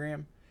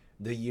program.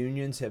 The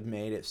unions have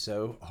made it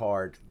so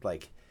hard.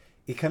 Like,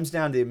 it comes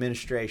down to the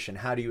administration.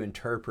 How do you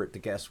interpret the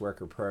guest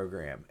worker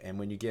program? And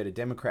when you get a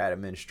Democrat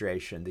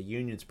administration, the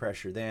unions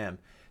pressure them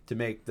to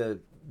make the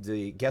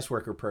guest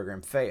worker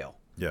program fail.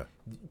 Yeah.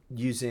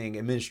 Using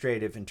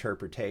administrative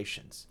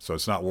interpretations. So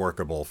it's not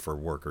workable for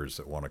workers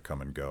that want to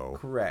come and go.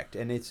 Correct.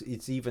 And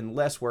it's even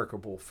less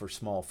workable for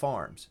small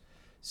farms.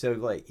 So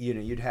like,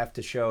 you'd have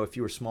to show, if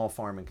you were a small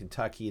farm in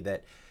Kentucky,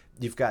 that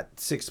you've got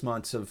 6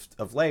 months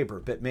of labor,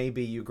 but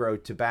maybe you grow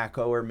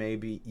tobacco or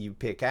maybe you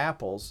pick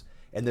apples,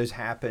 and those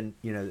happen,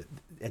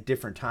 at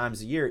different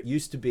times a year. It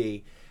used to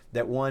be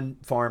that one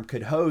farm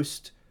could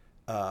host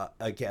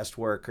a guest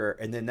worker,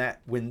 and then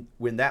that when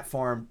that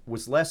farm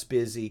was less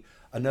busy,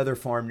 another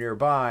farm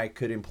nearby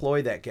could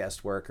employ that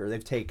guest worker.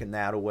 They've taken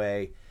that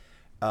away.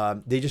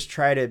 They just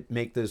try to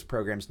make those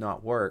programs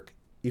not work.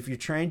 If you're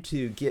trying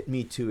to get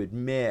me to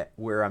admit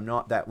where I'm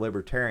not that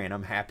libertarian,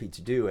 I'm happy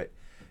to do it.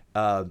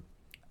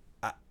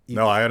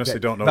 No, I honestly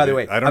don't know. By the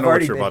way, I don't know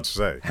what you're about to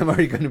say. I'm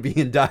already going to be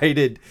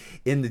indicted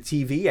in the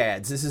TV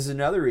ads. This is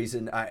another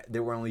reason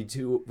there were only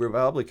 2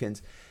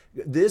 Republicans.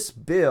 This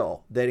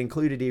bill that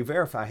included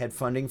E-Verify had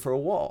funding for a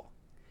wall.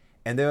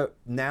 And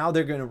now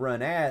they're going to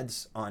run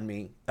ads on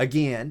me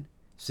again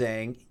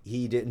saying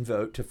he didn't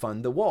vote to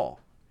fund the wall.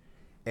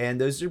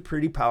 And those are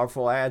pretty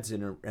powerful ads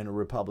in a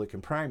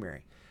Republican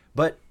primary.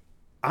 But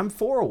I'm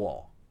for a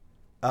wall.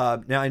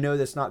 Now, I know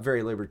that's not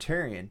very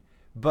libertarian,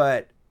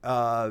 but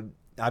I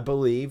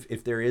believe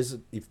if there is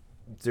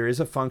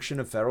a function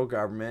of federal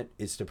government,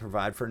 it's to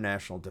provide for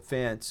national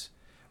defense.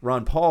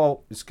 Ron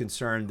Paul is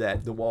concerned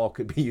that the wall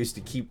could be used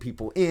to keep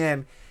people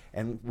in,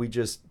 and we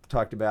just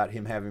talked about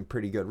him having a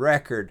pretty good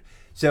record.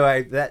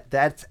 So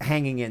that's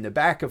hanging in the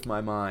back of my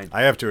mind.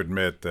 I have to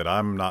admit that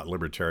I'm not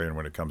libertarian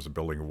when it comes to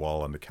building a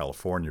wall on the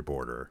California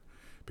border,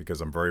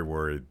 because I'm very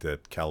worried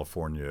that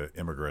California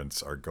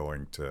immigrants are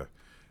going to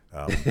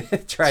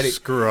try to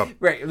screw up.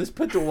 Right. Let's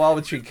put the wall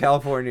between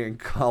California and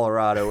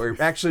Colorado. Or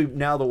actually,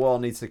 now the wall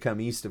needs to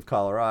come east of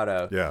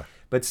Colorado. Yeah.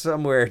 But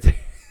somewhere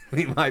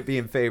we might be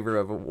in favor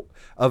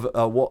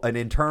of an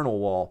internal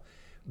wall.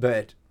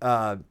 But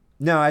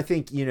no, I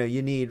think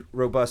you need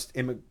robust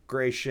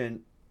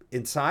immigration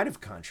inside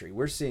of country.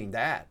 We're seeing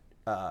that.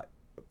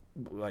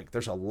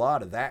 There's a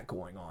lot of that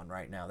going on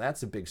right now.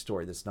 That's a big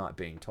story that's not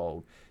being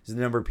told. Is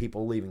the number of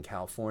people leaving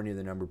California,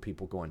 the number of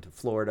people going to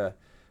Florida,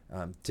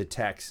 to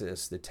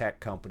Texas, the tech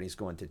companies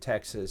going to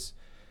Texas,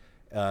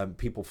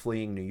 people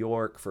fleeing New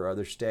York for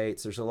other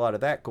states. There's a lot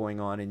of that going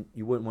on, and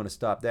you wouldn't want to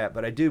stop that.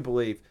 But I do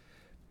believe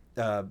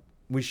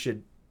we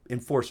should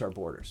enforce our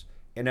borders.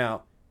 And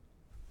now,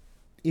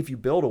 if you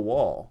build a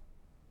wall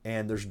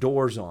and there's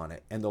doors on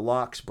it and the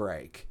locks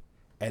break,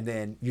 and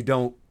then you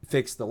don't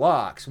fix the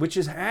locks, which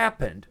has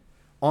happened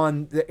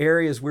on the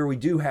areas where we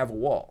do have a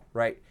wall,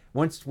 right?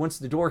 Once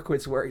the door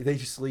quits working, they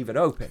just leave it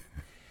open.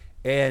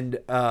 And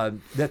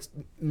that's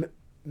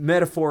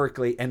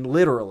metaphorically and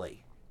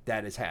literally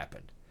that has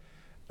happened.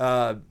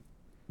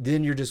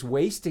 Then you're just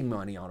wasting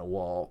money on a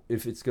wall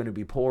if it's going to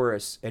be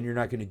porous, and you're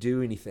not going to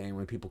do anything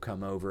when people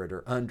come over it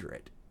or under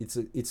it.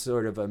 It's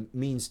sort of a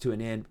means to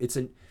an end. It's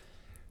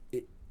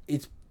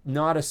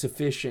not a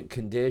sufficient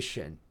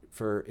condition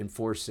for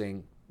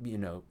enforcing,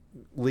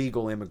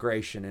 legal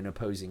immigration and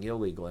opposing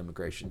illegal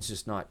immigration. It's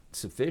just not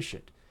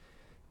sufficient.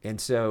 And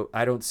so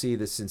I don't see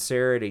the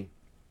sincerity.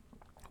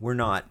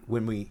 Let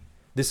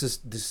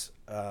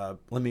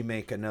me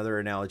make another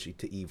analogy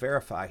to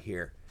E-Verify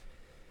here.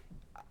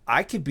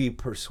 I could be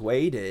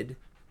persuaded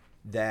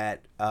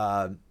that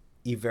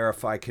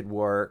E-Verify could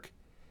work.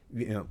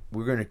 We're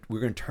going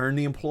to turn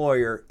the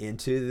employer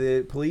into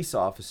the police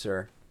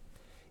officer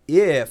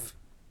if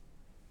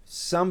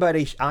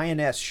somebody,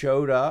 INS,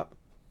 showed up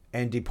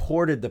and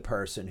deported the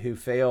person who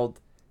failed,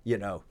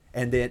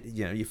 and then,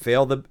 you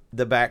fail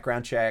the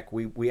background check.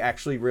 We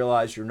actually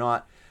realize you're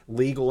not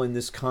legal in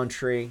this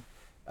country,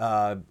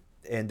 and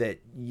that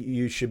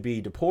you should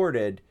be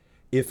deported.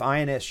 If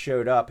INS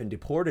showed up and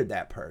deported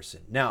that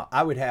person, now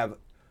I would have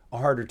a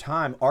harder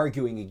time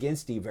arguing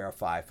against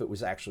E-Verify if it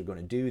was actually going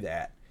to do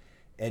that.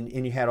 And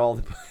you had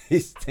all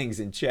these things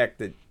in check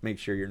that make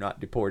sure you're not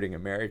deporting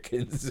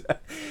Americans.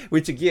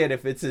 Which, again,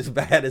 if it's as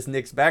bad as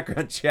Nick's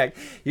background check,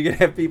 you're going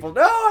to have people,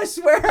 no, I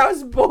swear I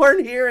was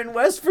born here in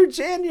West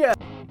Virginia.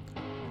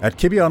 At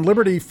Kibbe on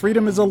Liberty,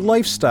 freedom is a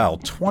lifestyle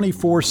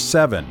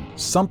 24/7,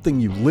 something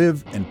you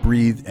live and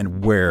breathe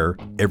and wear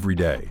every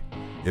day.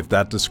 If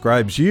that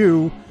describes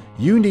you,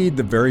 you need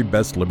the very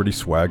best Liberty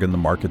swag in the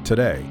market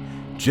today,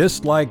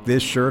 just like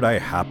this shirt I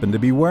happen to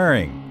be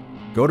wearing.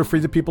 Go to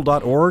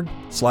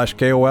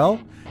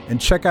freethepeople.org/KOL and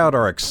check out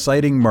our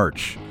exciting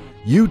merch.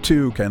 You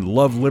too can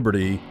love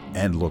liberty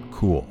and look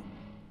cool.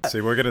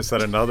 See, we're going to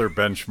set another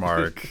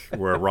benchmark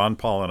where Ron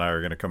Paul and I are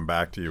going to come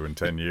back to you in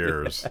 10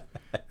 years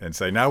and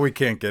say, now we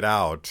can't get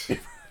out.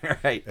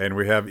 Right. And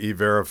we have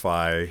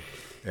E-Verify,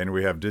 and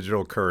we have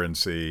digital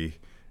currency,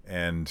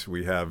 and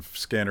we have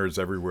scanners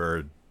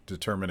everywhere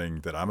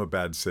determining that I'm a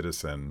bad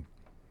citizen,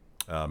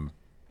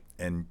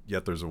 and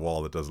yet there's a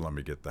wall that doesn't let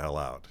me get the hell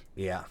out.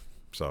 Yeah.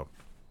 So,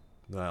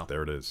 well,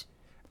 there it is.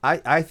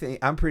 I think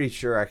I'm pretty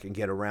sure I can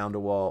get around a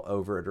wall,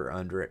 over it, or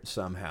under it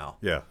somehow.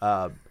 Yeah.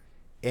 I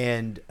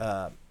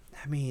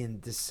mean,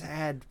 the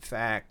sad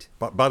fact.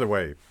 But by the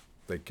way,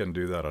 they can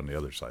do that on the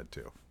other side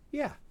too.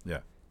 Yeah. Yeah.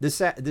 The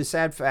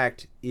sad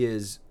fact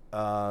is,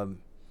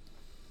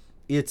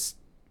 it's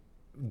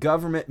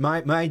government.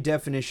 My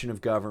definition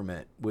of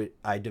government, which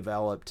I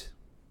developed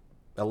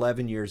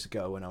 11 years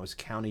ago when I was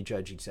county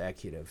judge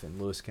executive in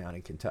Lewis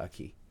County,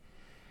 Kentucky.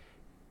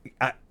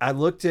 I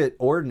looked at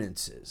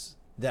ordinances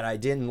that I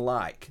didn't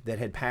like that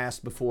had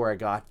passed before I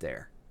got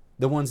there,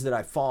 the ones that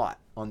I fought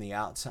on the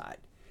outside.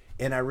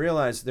 And I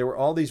realized there were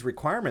all these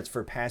requirements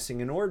for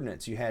passing an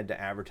ordinance. You had to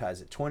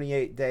advertise it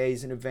 28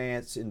 days in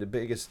advance in the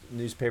biggest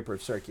newspaper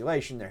of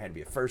circulation. There had to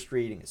be a first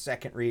reading, a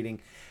second reading.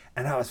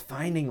 And I was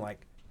finding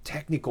like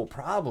technical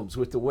problems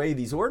with the way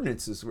these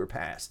ordinances were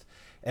passed.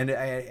 And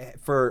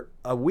for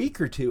a week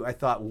or two, I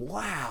thought,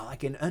 wow, I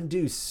can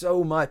undo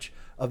so much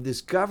of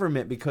this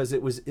government because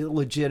it was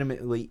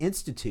illegitimately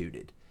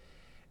instituted.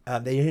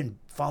 They didn't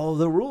follow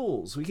the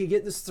rules. We could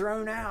get this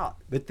thrown out.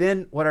 But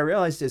then what I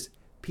realized is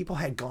people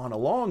had gone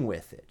along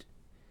with it.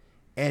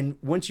 And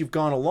once you've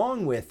gone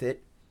along with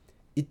it,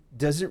 it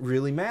doesn't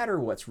really matter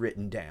what's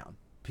written down.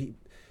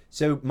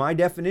 So my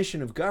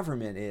definition of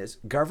government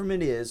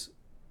is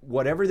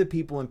whatever the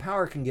people in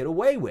power can get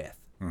away with.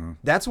 Mm-hmm.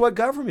 That's what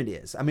government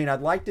is. I mean,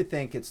 I'd like to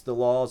think it's the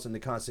laws and the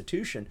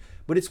Constitution,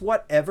 but it's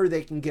whatever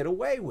they can get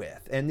away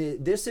with. And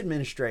this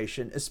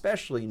administration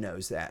especially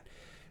knows that.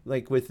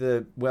 Like with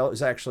it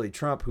was actually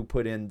Trump who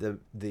put in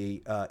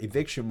the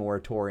eviction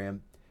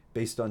moratorium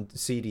based on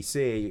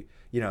CDC,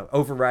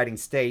 overriding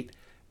state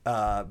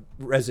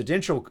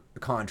residential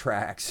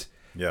contracts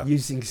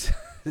using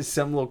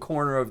some little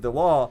corner of the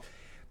law.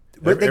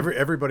 But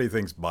everybody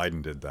thinks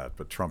Biden did that,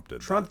 but Trump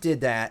did that. Trump did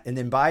that, and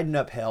then Biden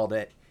upheld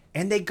it,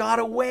 and they got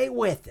away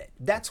with it.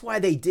 That's why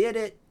they did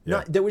it.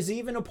 Yeah. There was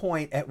even a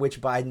point at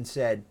which Biden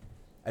said,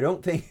 I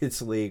don't think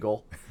it's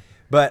legal,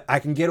 but I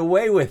can get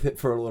away with it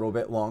for a little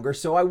bit longer,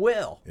 so I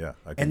will. Yeah,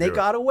 and they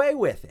got away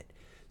with it.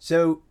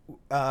 So,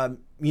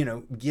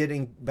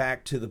 getting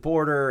back to the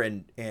border,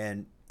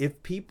 and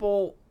if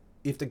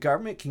the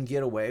government can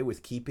get away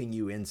with keeping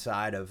you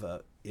inside of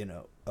a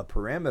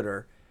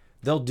perimeter,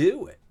 they'll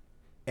do it.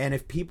 And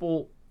if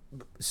people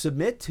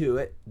submit to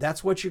it,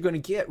 that's what you're going to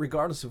get,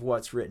 regardless of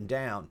what's written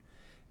down.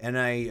 And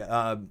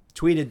I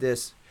tweeted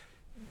this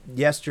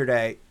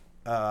yesterday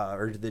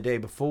or the day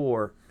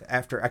before,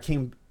 after I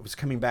was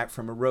coming back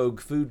from a Rogue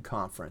Food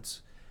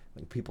Conference.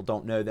 People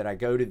don't know that I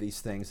go to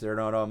these things. They're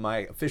not on my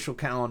official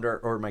calendar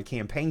or my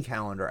campaign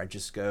calendar. I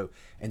just go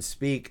and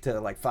speak to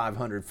like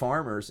 500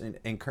 farmers and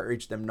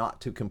encourage them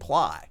not to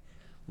comply.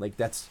 Like,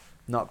 that's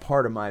not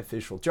part of my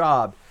official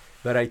job.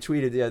 But I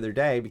tweeted the other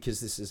day,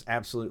 because this is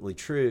absolutely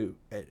true,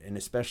 and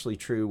especially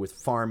true with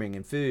farming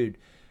and food,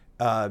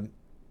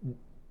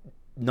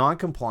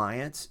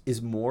 noncompliance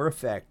is more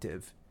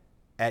effective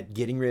at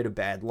getting rid of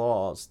bad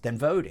laws than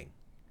voting.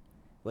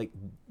 Like,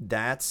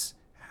 that's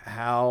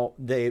how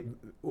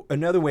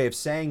another way of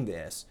saying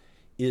this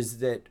is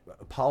that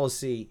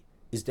policy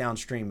is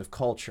downstream of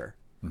culture.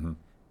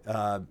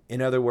 Mm-hmm.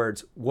 In other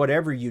words,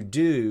 whatever you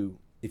do,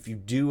 if you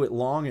do it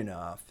long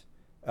enough,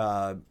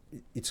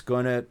 it's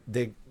gonna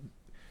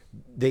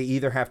they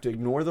either have to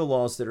ignore the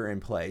laws that are in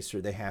place or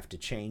they have to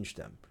change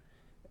them.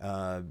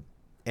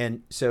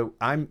 And so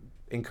I'm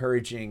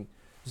encouraging,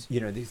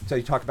 so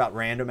you talk about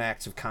random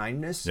acts of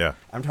kindness. Yeah.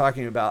 I'm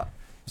talking about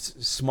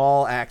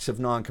small acts of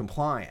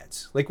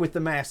noncompliance, like with the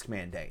mask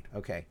mandate.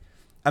 Okay.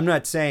 I'm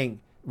not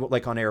saying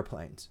like on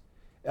airplanes.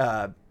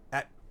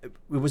 It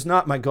was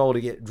not my goal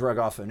to get drug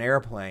off an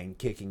airplane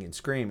kicking and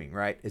screaming,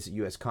 right, as a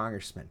U.S.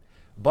 congressman.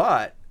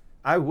 But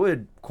I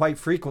would quite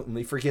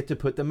frequently forget to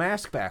put the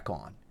mask back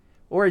on.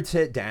 Or I'd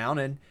sit down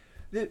and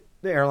the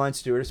airline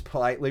stewardess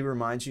politely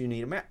reminds you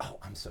need a mask. Oh,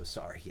 I'm so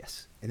sorry.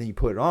 Yes. And then you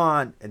put it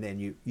on, and then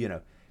you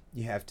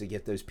have to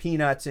get those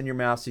peanuts in your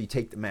mouth. So you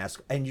take the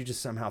mask and you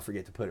just somehow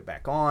forget to put it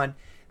back on.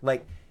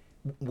 Like,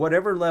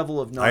 whatever level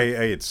of I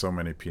ate so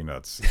many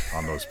peanuts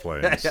on those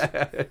planes.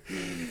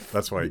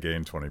 That's why I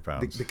gained 20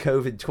 pounds. The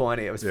COVID-20,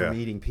 it was from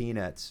eating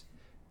peanuts.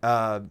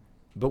 But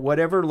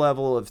whatever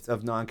level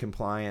of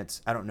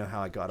noncompliance, I don't know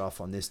how I got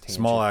off on this tangent.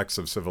 Small acts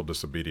of civil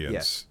disobedience.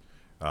 Yes.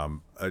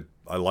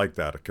 I like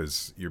that,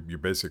 because you're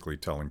basically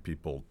telling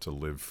people to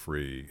live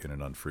free in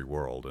an unfree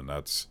world, and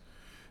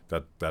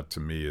that to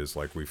me is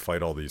like, we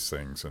fight all these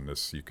things, and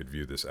you could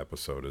view this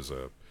episode as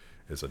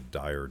a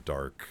dire,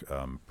 dark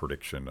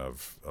prediction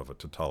of a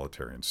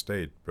totalitarian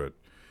state. But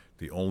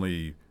the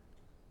only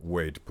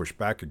way to push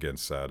back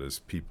against that is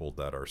people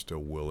that are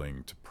still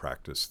willing to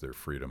practice their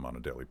freedom on a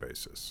daily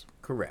basis.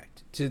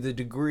 Correct. To the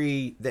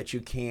degree that you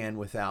can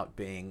without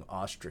being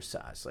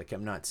ostracized. Like,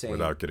 I'm not saying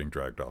without getting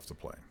dragged off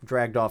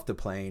the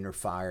plane or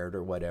fired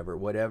or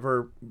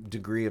whatever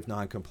degree of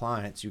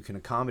noncompliance you can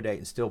accommodate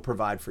and still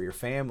provide for your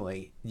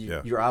family,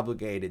 you're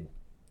obligated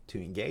to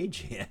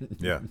engage in.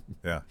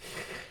 Yeah.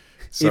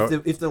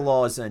 So, if the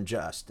law is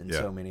unjust, and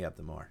so many of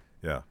them are.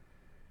 Yeah.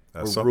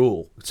 Or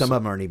rule. Some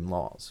of them aren't even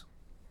laws.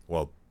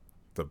 Well,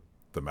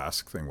 the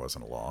mask thing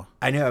wasn't a law.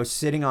 I know. I was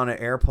sitting on an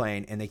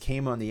airplane, and they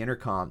came on the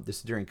intercom. This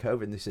is during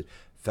COVID, and they said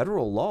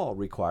federal law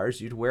requires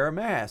you to wear a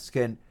mask.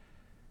 And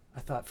I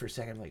thought for a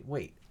second, like,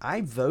 wait,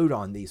 I vote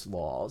on these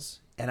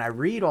laws, and I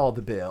read all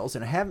the bills,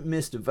 and I haven't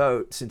missed a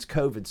vote since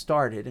COVID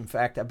started. In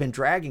fact, I've been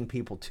dragging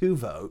people to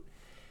vote,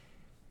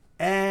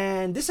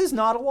 and this is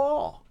not a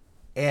law.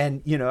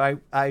 And, you know,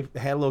 I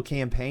had a little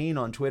campaign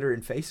on Twitter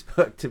and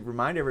Facebook to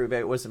remind everybody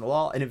it wasn't a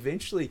law. And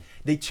eventually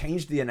they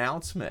changed the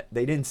announcement.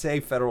 They didn't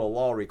say federal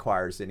law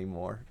requires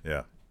anymore.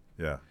 Yeah,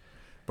 yeah.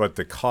 But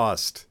the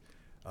cost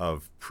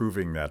of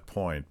proving that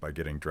point by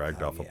getting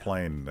dragged off a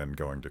plane and then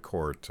going to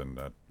court, and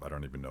I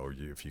don't even know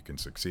if you can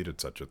succeed at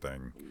such a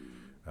thing.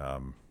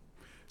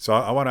 So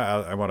I want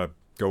to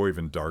go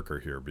even darker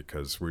here,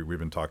 because we've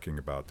been talking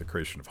about the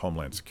creation of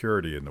Homeland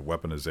Security and the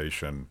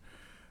weaponization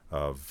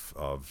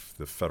of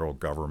the federal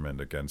government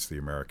against the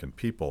American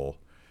people.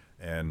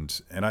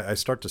 And I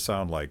start to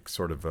sound like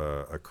sort of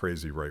a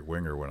crazy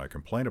right-winger when I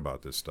complain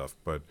about this stuff,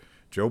 but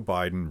Joe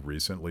Biden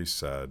recently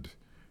said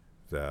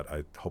that,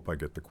 I hope I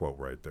get the quote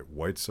right, that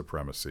white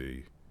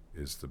supremacy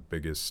is the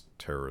biggest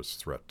terrorist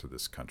threat to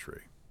this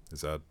country.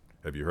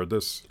 Have you heard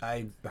this?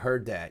 I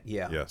heard that,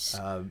 yeah. Yes.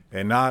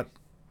 And not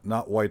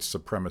white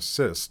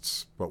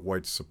supremacists, but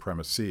white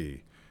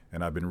supremacy.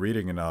 And I've been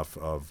reading enough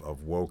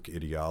of woke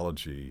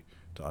ideology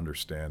to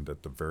understand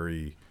that the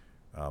very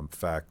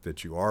fact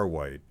that you are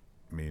white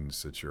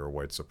means that you're a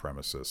white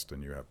supremacist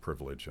and you have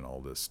privilege and all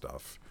this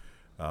stuff.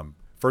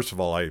 First of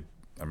all, I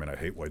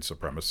hate white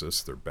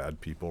supremacists. They're bad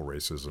people.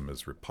 Racism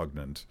is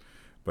repugnant.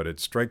 But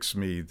it strikes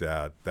me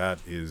that that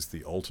is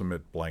the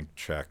ultimate blank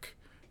check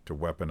to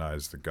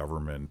weaponize the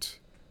government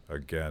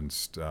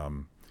against.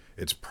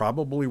 It's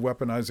probably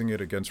weaponizing it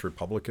against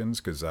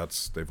Republicans,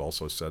 because they've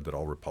also said that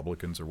all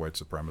Republicans are white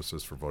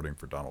supremacists for voting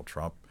for Donald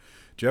Trump.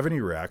 Do you have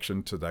any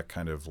reaction to that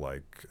kind of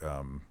like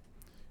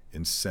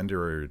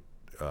incendiary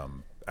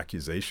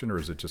accusation, or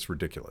is it just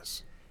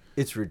ridiculous?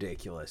 It's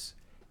ridiculous.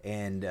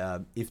 And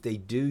if they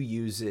do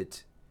use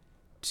it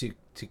to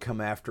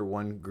come after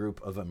one group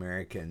of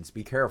Americans,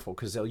 be careful,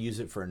 because they'll use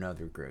it for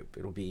another group.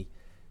 It'll be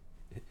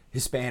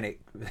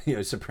Hispanic,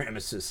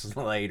 supremacists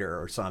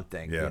later or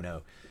something. Yeah.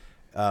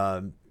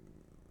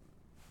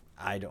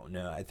 I don't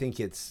know. I think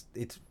it's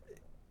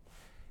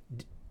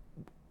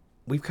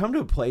we've come to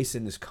a place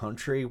in this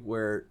country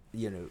where,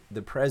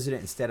 the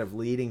president, instead of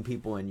leading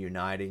people and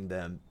uniting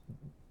them,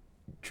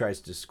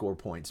 tries to score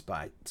points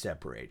by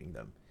separating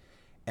them.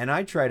 And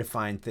I try to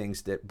find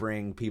things that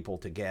bring people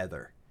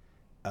together,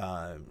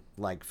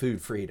 like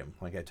food freedom,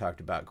 like I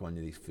talked about going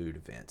to these food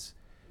events.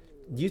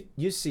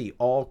 You see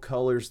all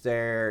colors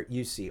there.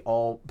 You see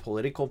all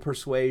political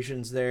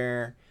persuasions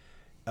there.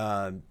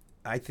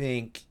 I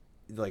think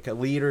like a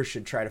leader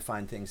should try to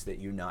find things that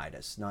unite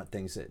us, not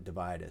things that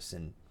divide us.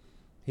 And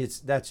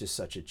that's just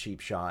such a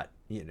cheap shot.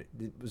 It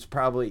was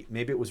probably,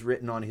 maybe it was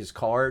written on his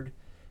card.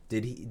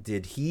 Did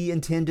he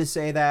intend to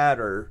say that,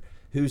 or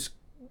who's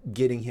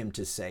getting him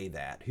to say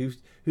that?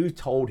 Who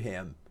told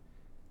him?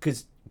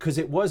 Because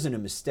it wasn't a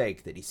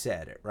mistake that he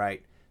said it,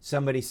 right?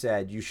 Somebody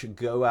said you should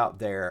go out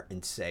there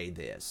and say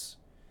this,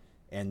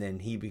 and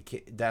then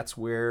that's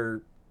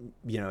where,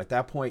 at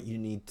that point you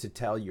need to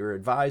tell your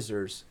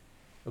advisors,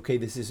 okay,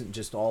 this isn't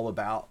just all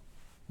about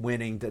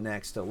winning the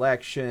next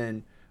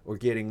election or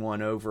getting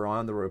one over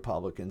on the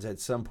Republicans. At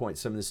some point,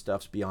 some of this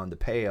stuff's beyond the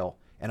pale,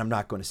 and I'm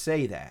not going to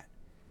say that.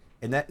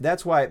 And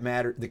that's why it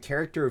matters. The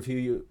character of who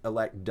you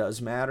elect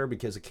does matter,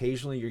 because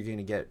occasionally you're going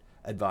to get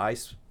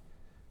advice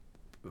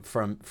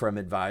from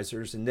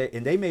advisors, and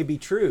they may be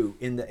true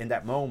in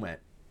that moment,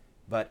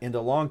 but in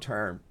the long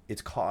term,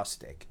 it's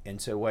caustic. And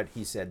so what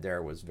he said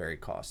there was very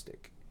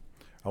caustic.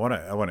 I want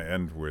to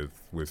end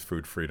with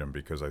food freedom,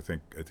 because I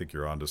think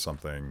you're onto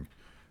something,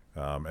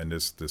 and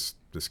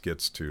this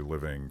gets to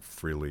living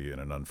freely in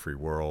an unfree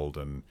world,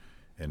 and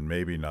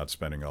maybe not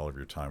spending all of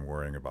your time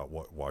worrying about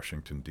what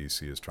Washington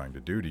D.C. is trying to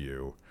do to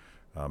you.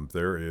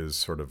 There is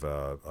sort of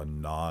a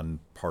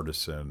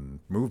nonpartisan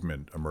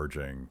movement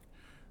emerging,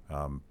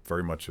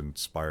 very much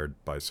inspired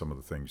by some of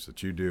the things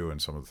that you do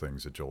and some of the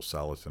things that Joel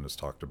Salatin has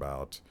talked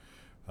about.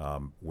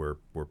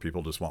 Where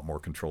people just want more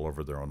control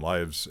over their own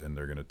lives, and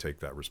they're going to take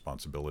that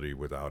responsibility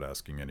without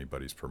asking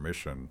anybody's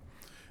permission.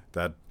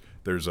 That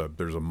there's a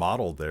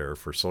model there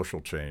for social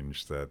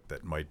change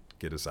that might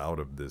get us out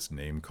of this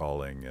name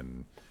calling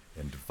and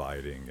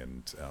dividing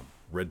and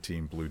red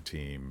team, blue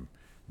team,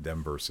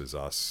 them versus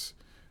us.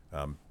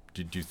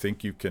 Do you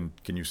think you can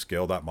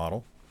scale that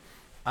model?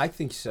 I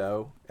think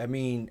so. I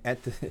mean,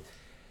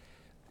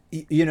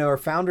 our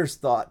founders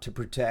thought to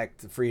protect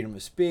the freedom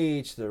of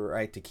speech, the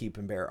right to keep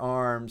and bear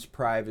arms,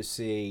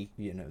 privacy,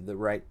 the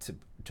right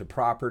to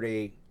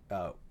property,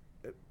 a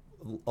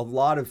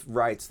lot of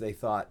rights they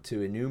thought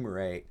to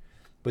enumerate.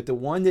 But the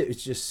one that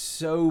was just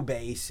so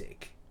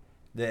basic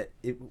that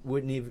it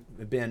wouldn't even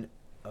have been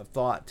a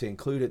thought to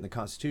include it in the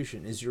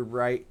Constitution is your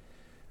right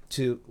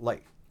to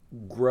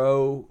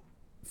grow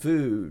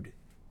food,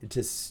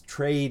 to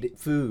trade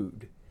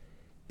food.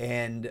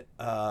 And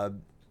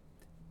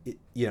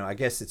I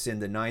guess it's in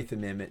the Ninth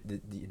Amendment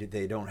that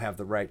they don't have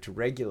the right to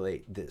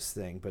regulate this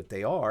thing, but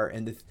they are.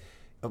 And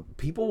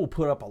people will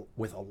put up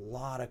with a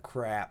lot of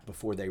crap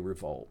before they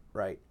revolt,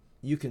 right?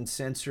 You can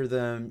censor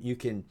them,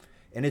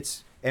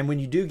 and when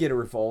you do get a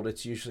revolt,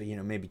 it's usually,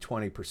 maybe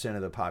 20%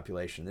 of the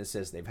population that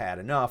says they've had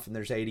enough, and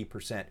there's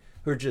 80%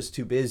 who are just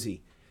too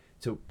busy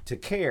to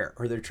care,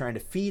 or they're trying to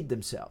feed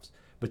themselves.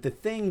 But the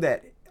thing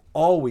that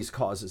always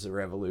causes a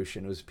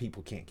revolution is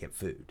people can't get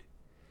food.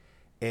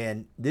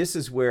 And this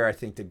is where I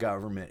think the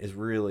government is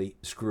really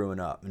screwing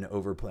up and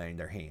overplaying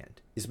their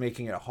hand, is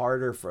making it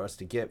harder for us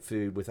to get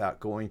food without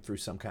going through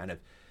some kind of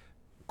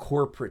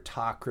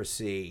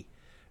corporatocracy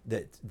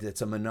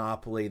that's a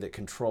monopoly that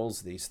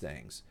controls these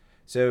things.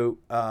 So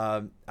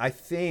I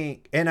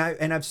think, and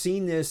I've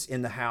seen this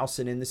in the House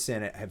and in the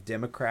Senate, have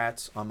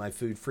Democrats on my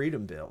food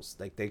freedom bills,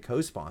 like they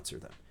co-sponsor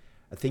them.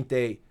 I think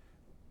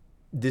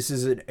this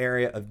is an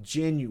area of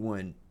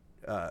genuine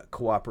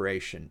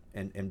cooperation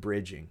and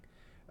bridging.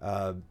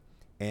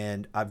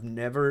 And I've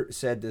never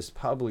said this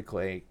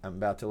publicly. I'm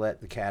about to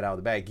let the cat out of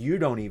the bag. You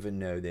don't even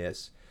know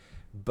this,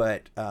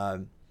 but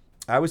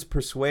I was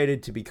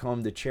persuaded to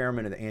become the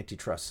chairman of the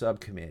antitrust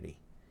subcommittee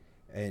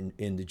in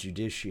the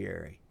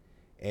judiciary.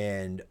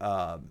 And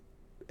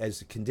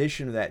as a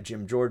condition of that,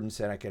 Jim Jordan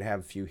said I could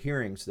have a few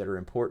hearings that are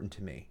important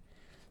to me.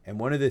 And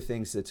one of the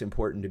things that's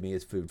important to me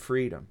is food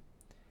freedom.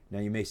 Now,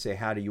 you may say,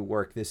 how do you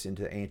work this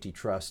into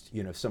antitrust,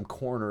 some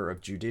corner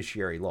of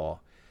judiciary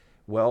law?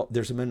 Well,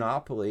 there's a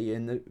monopoly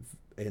in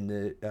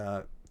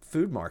the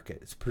food market.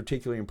 It's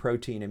particularly in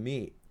protein and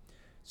meat.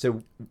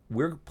 So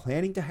we're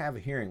planning to have a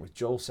hearing with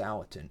Joel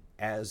Salatin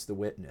as the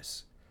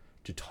witness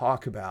to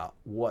talk about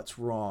what's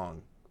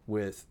wrong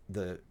with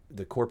the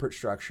corporate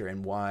structure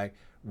and why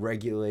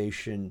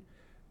regulation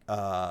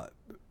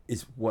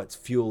is what's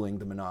fueling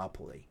the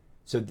monopoly.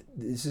 So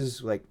this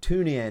is like,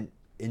 tune in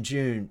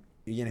June.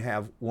 You're going to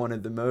have one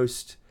of the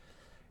most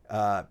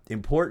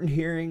important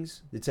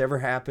hearings that's ever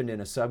happened in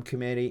a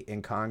subcommittee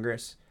in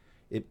Congress.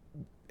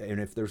 And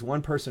if there's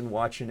one person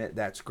watching it,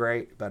 that's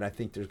great. But I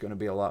think there's going to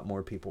be a lot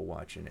more people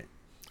watching it.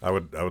 I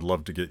would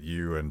love to get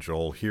you and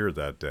Joel here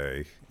that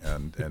day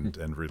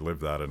and relive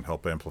that and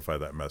help amplify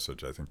that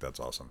message. I think that's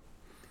awesome.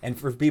 And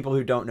for people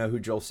who don't know who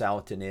Joel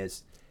Salatin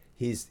is,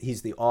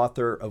 he's the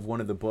author of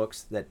one of the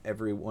books that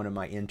every one of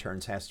my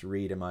interns has to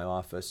read in my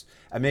office.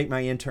 I make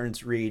my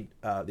interns read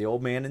The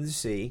Old Man and the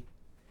Sea.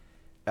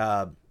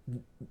 I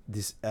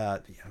just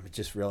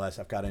realized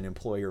I've got an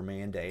employer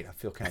mandate. I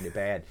feel kind of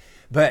bad,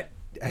 but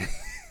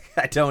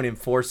I don't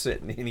enforce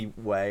it in any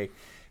way.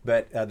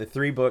 But the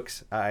three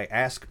books I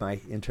ask my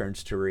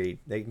interns to read,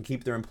 they can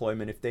keep their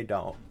employment if they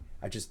don't.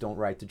 I just don't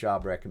write the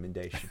job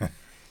recommendation.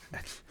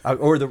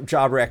 Or the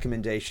job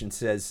recommendation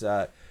says,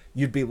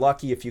 you'd be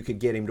lucky if you could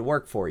get him to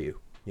work for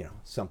you.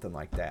 Something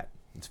like that.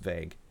 It's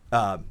vague.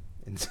 So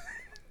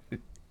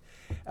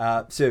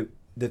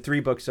the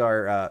three books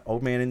are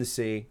Old Man in the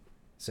Sea,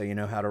 so you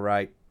know how to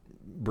write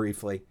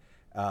briefly,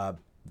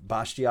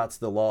 Bastiat's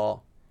The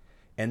Law,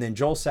 and then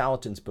Joel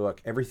Salatin's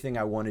book, Everything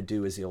I Want to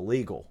Do is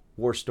Illegal,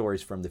 War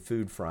Stories from the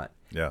Food Front.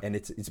 Yeah. And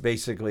it's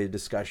basically a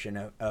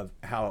discussion of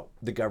how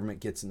the government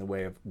gets in the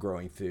way of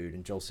growing food.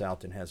 And Joel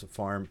Salatin has a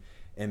farm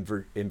in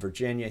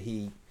Virginia.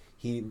 He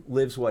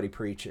lives what he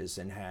preaches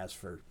and has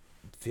for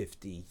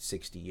 50,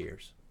 60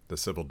 years. The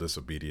civil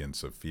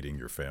disobedience of feeding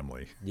your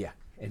family. Yeah,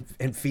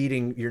 and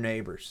feeding your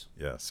neighbors.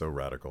 Yeah, so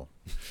radical.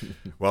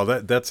 Well,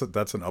 that's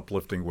an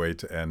uplifting way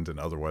to end an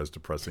otherwise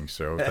depressing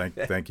show.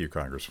 Thank you,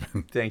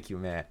 Congressman. Thank you,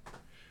 Matt.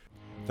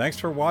 Thanks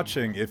for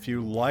watching. If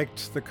you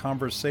liked the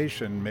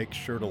conversation, make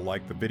sure to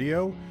like the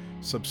video,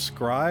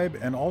 subscribe,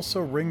 and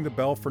also ring the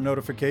bell for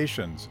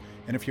notifications.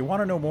 And if you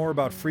want to know more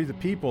about Free the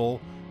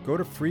People, go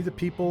to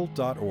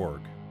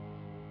freethepeople.org.